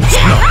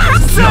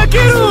避け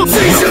ろ水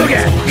晶が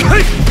は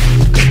い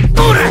ほ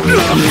らジ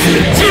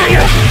ャガ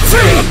スイ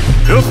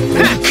よっ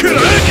くら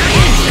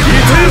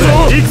痛えぞ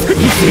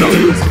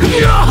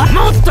も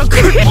っとく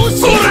れほ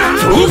ら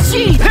惜し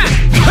いは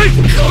い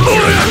ほ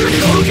ら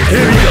ヘ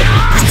ビが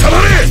くたば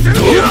れ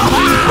ほら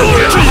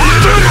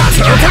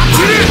当たっ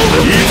てる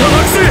痛ま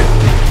くせ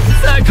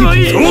さこい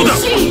どうだ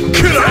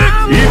くら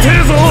痛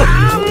えぞ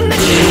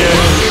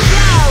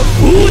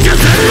王者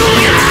太郎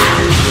が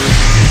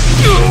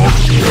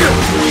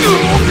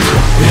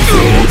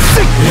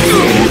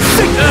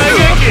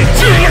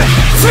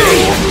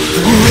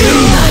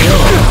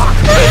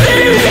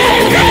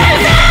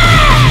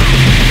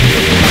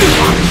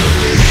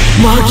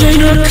負け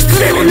の靴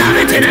でも舐め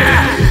てな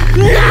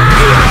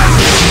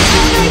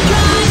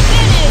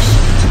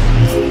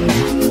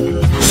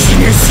死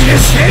ね死ね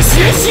死ね死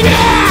ね死ね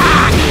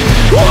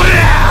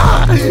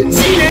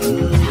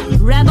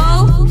Rebel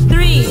 3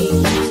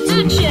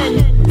 Action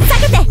下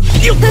げて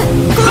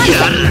怖い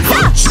さ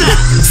あ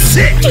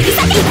切り裂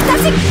け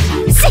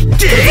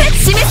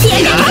示す消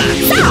えて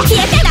さあ消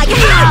えて投げ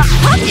払う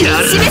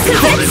示す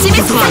下げて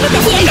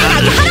消えて投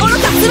げ払う愚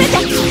か全て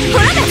ほ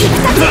らだ引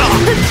くたち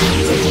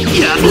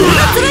ブル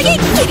の剣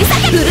切り裂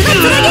けブ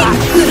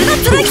ルの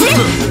剣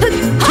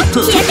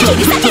消えて切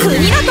り裂け国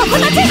の友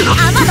達天の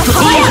浜よ投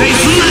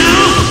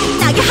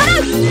げ払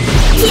う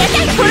消えて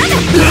ほらだ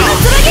ブルの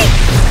剣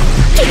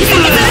切り裂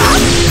けブル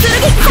下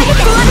げて壊れ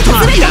て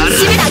全て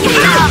締め投げ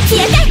払う消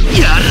えて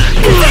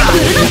ブ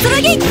ルの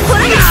剣ほら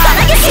だ下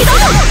投げ指導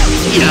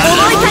思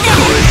いかね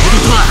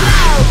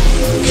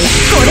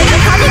これが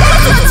神殺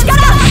しの力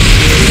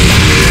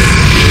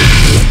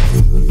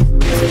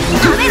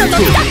雨の時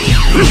だ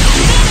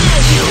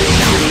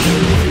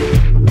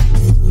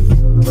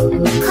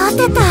勝て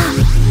た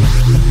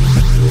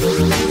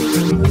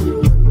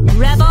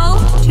Rebel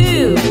 2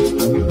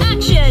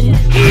 Action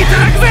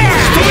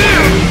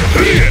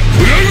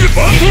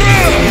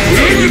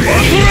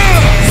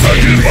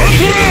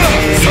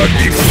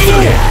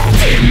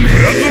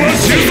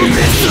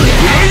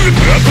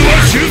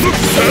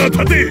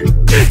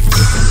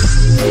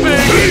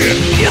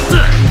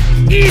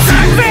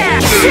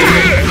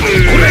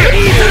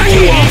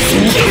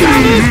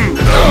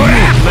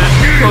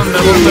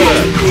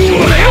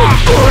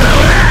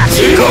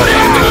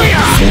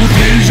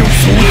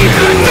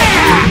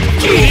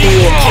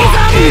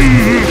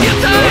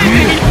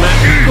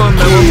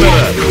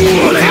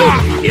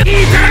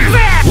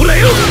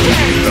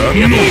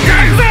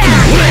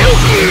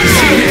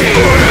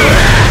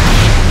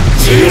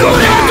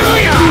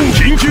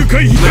緊急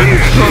会議こ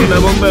んな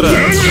もんなら行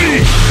くぞ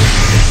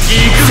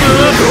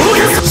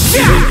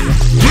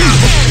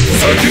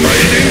先前伝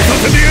さ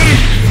せてやる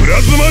プ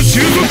ラズマ収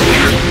束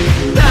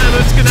楽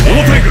しくな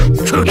重たいか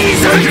避け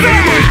られ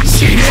ない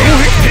衝撃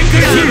展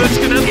開する楽し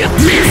くなってやって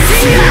行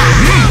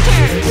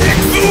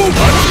くぞ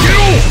バッケ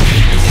ロ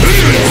避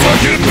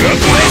けるプラ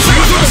ズマ収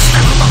束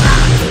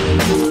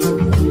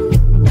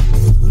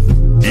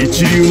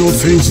一流の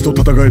戦士と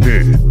戦えて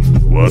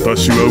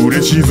私は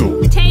嬉しいぞ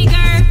Tiger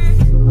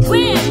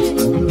Win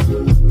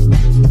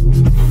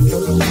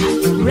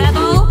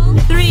Rebel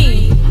 3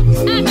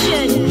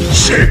 Action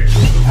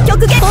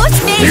極限防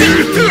止名人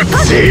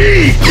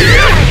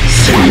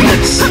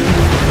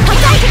破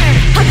壊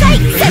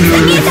切断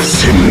見えた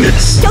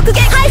極限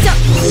排除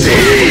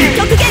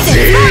極限絶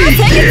望の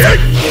戦術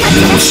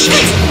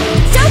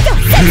消去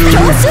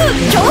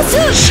強襲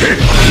消え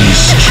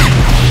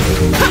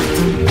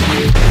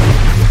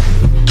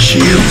失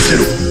せ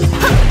ろ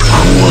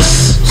壊す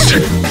ユ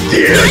ニ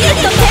ッ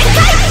ト展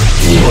開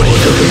終わり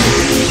だ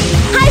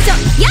排除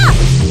や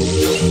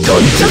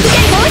極限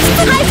放出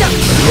排除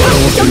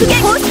極限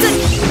放出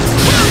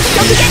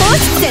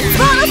絶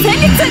望の戦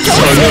術強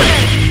襲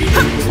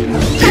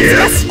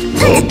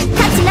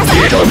勝ちなさ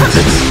い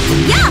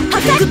や破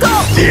壊不幸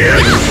や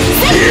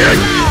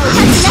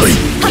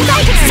破壊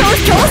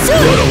強襲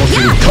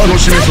や楽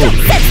しめそう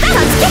絶対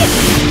はじける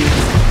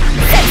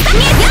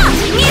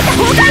見えた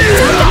崩壊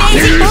名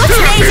人防止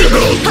名人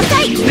破壊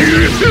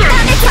断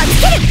熱はじ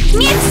ける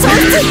見えた喪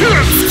失突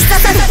き刺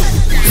さる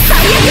最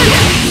悪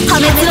破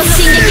滅の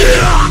進撃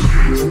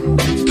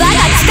我が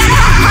力は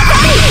破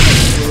壊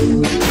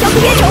極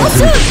限強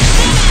襲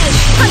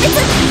破滅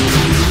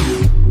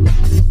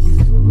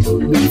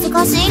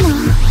難しいな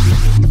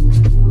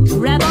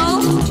Rebel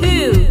 2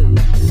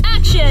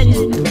 Action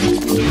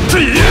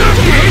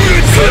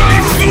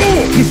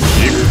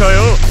行くかよ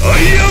ア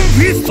イアン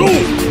フィスト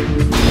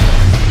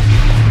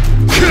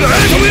食らえ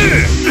止め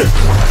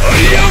ア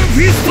イアン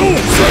フィストア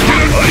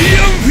イ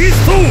アンフィス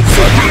ト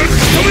桜吹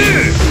き止め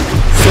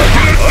桜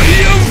アイ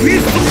アンフィ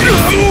スト行く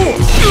ぞ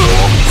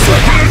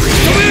桜吹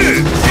き止め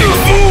行く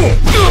ぞ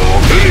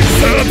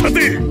さあ立て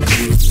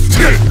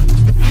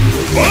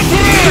バト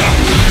ラ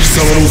ー貴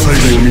様の最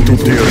後を見とっ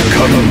てやるカ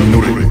ナンに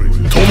乗れ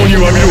共に詫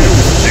びろ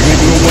地獄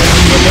の番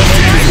人が待っ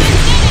てい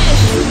る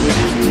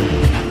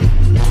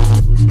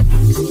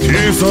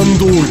計算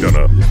通りだ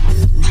な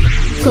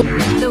The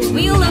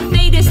wheel of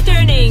fate is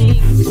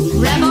turning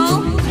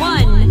Rebel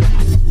 1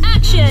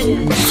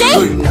 Action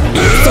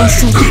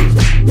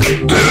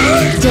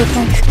上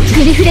官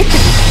グリフレット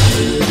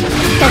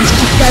タチキ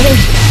バウェイ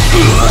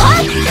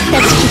タ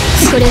チ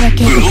キこれは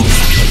警告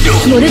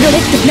モルドレッ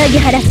ト投げ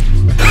払う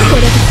こ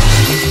れ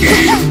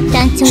で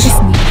単調です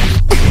ね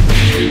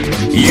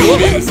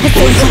発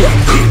音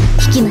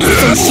聞きます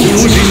全身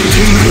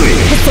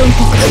発音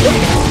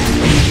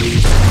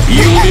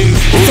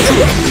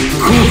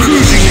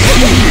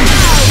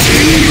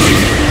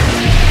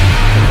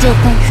上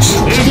官聞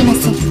きま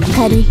せん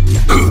軽い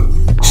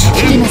聞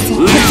きません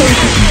発音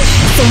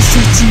全身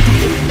沈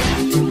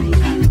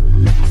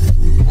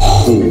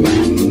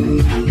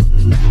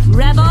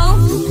Rebel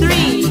 3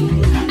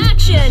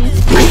 Action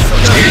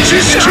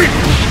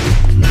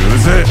う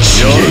ぜ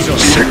やるじゃん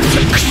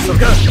クソか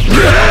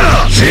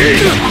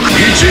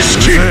一式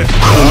こ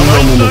んな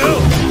もの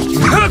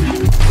か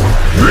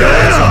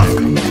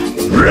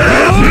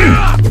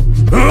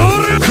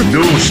ど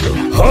うした？果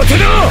て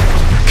だ！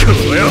こ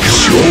のや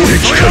衝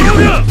撃解放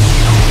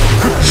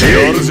や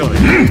るじゃね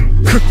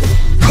えか。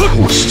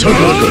したら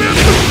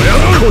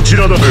こち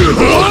らだ。打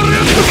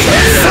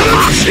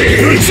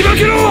ち負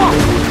けろ！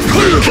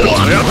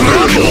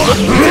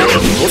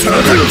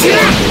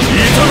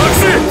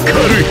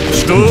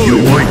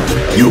弱い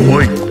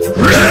弱い。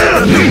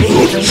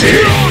立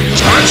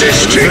ち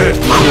式こん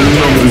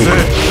なもん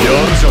や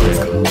るじゃねえ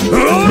か。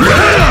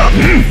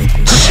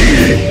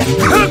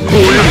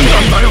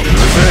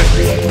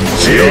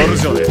やる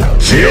じゃねえか。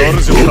や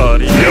るじゃねえか。や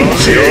る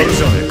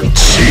じゃねえか。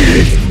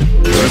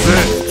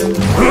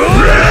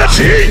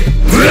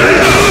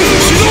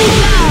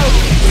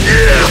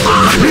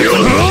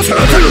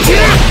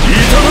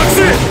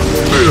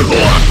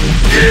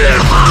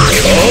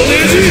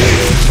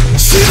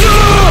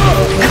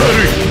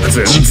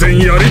全然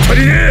やり足り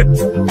ねえ。バカ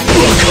だ。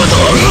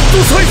グッド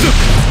サイズ。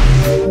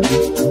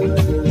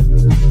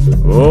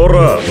ほら、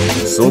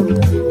そっ。全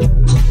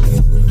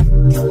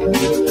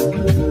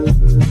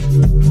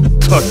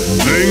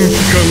期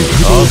間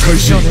駆動開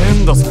始。じゃねえん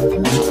だぞ。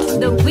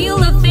The wheel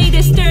of fate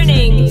is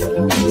turning.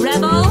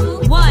 Rebel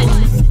 1.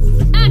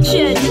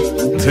 Action.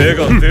 手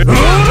が出る。グ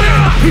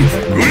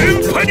レン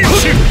パニッ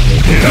シュ。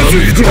ダメ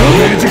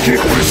ージ系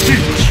公式。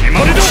決ま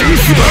りだ。シュース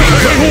バー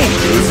解放。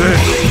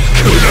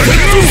砕け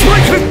ろスパイ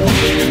ク。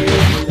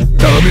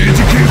ダメージ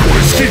系公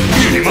式。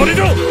決まりだ。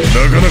な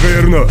かなかや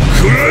るな。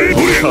食らえ。食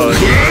らえ。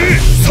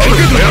下げ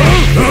たやろ。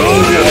レ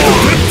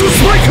ッドス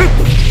パイク。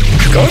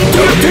ガント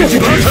レット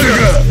バカ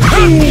が。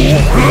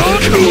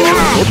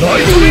ナ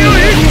イトメア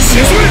へ沈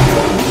め。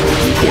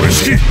これ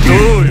式ど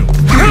うよ。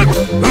なかなか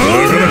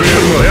や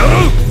るな。やろ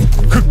う。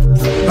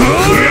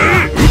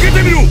受けて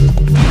みろ。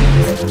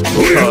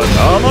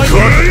甘いわ。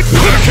砕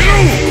けろ。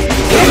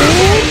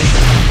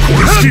こ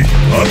れ式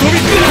アトミ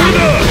ックだ。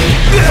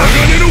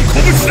鋼の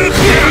拳だ。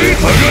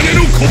鋼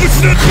の拳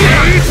だ。砕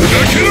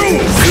けろ。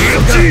スレ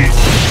ッジ。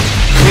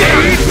砕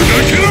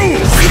けろ。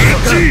スレ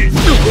ッジ。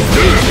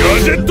ガ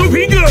ジェットフィ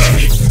ンガー。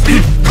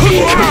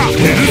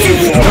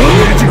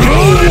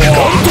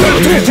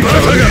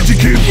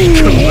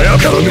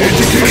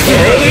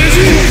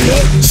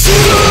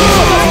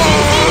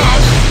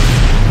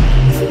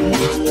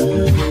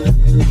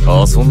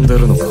遊んで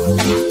るのか。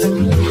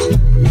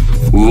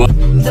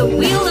The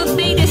wheel of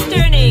fate is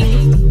turning.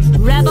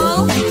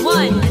 Rebel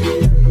 1.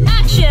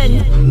 Action.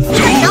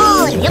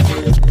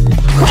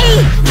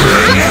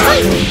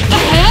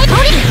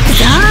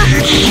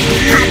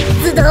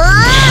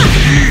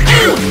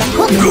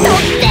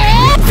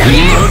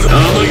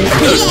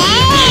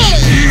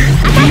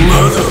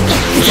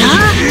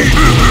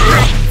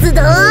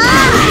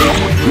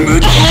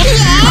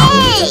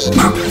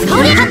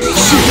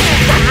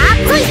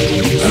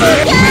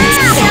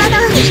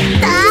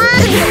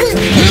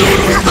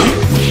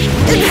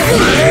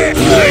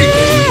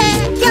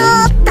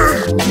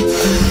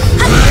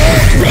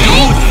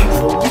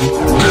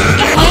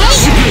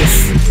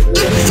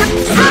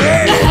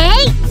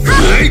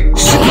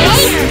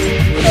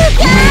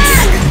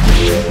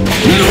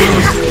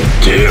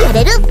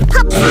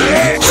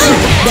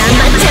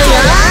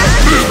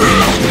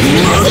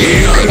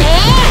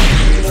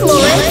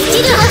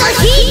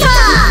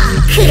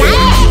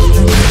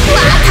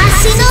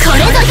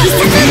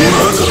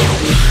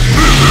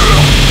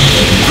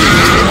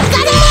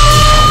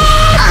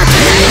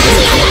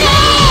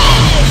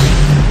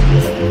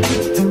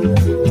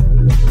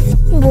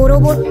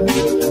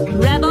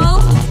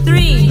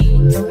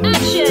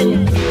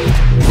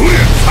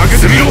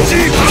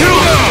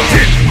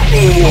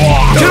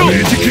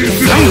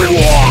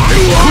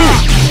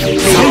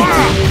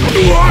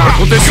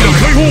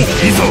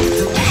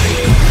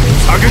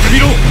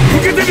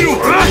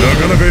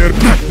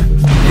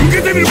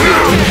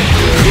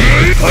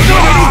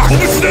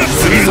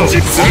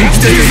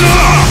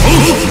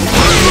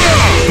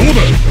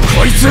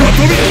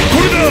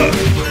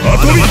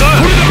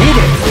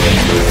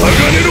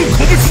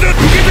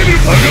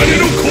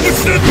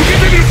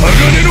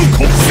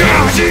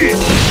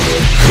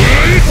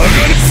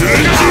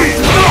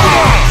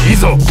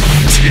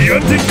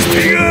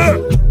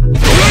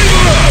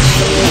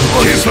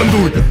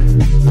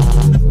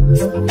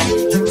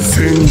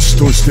 戦士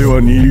としては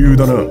二流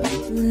だな。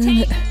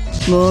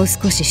もう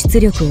少し出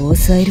力を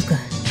抑えるか。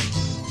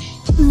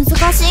難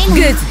しいの。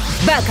グーズ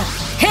バカ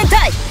変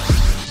態。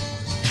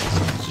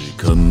時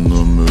間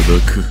の無駄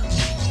く。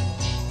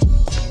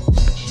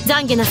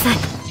懺悔なさい。や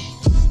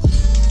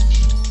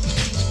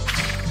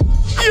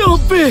っ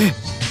べえ、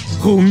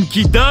本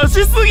気出し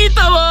すぎ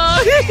たわ。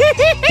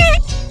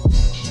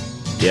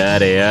や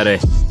れやれ、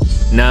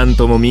なん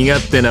とも身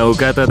勝手なお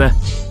方だ。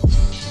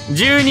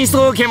12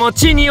宗家も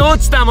地に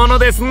落ちたもの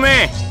です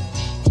ね。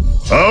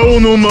青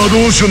の魔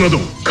導書など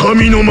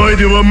神の前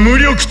では無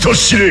力と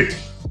知れ。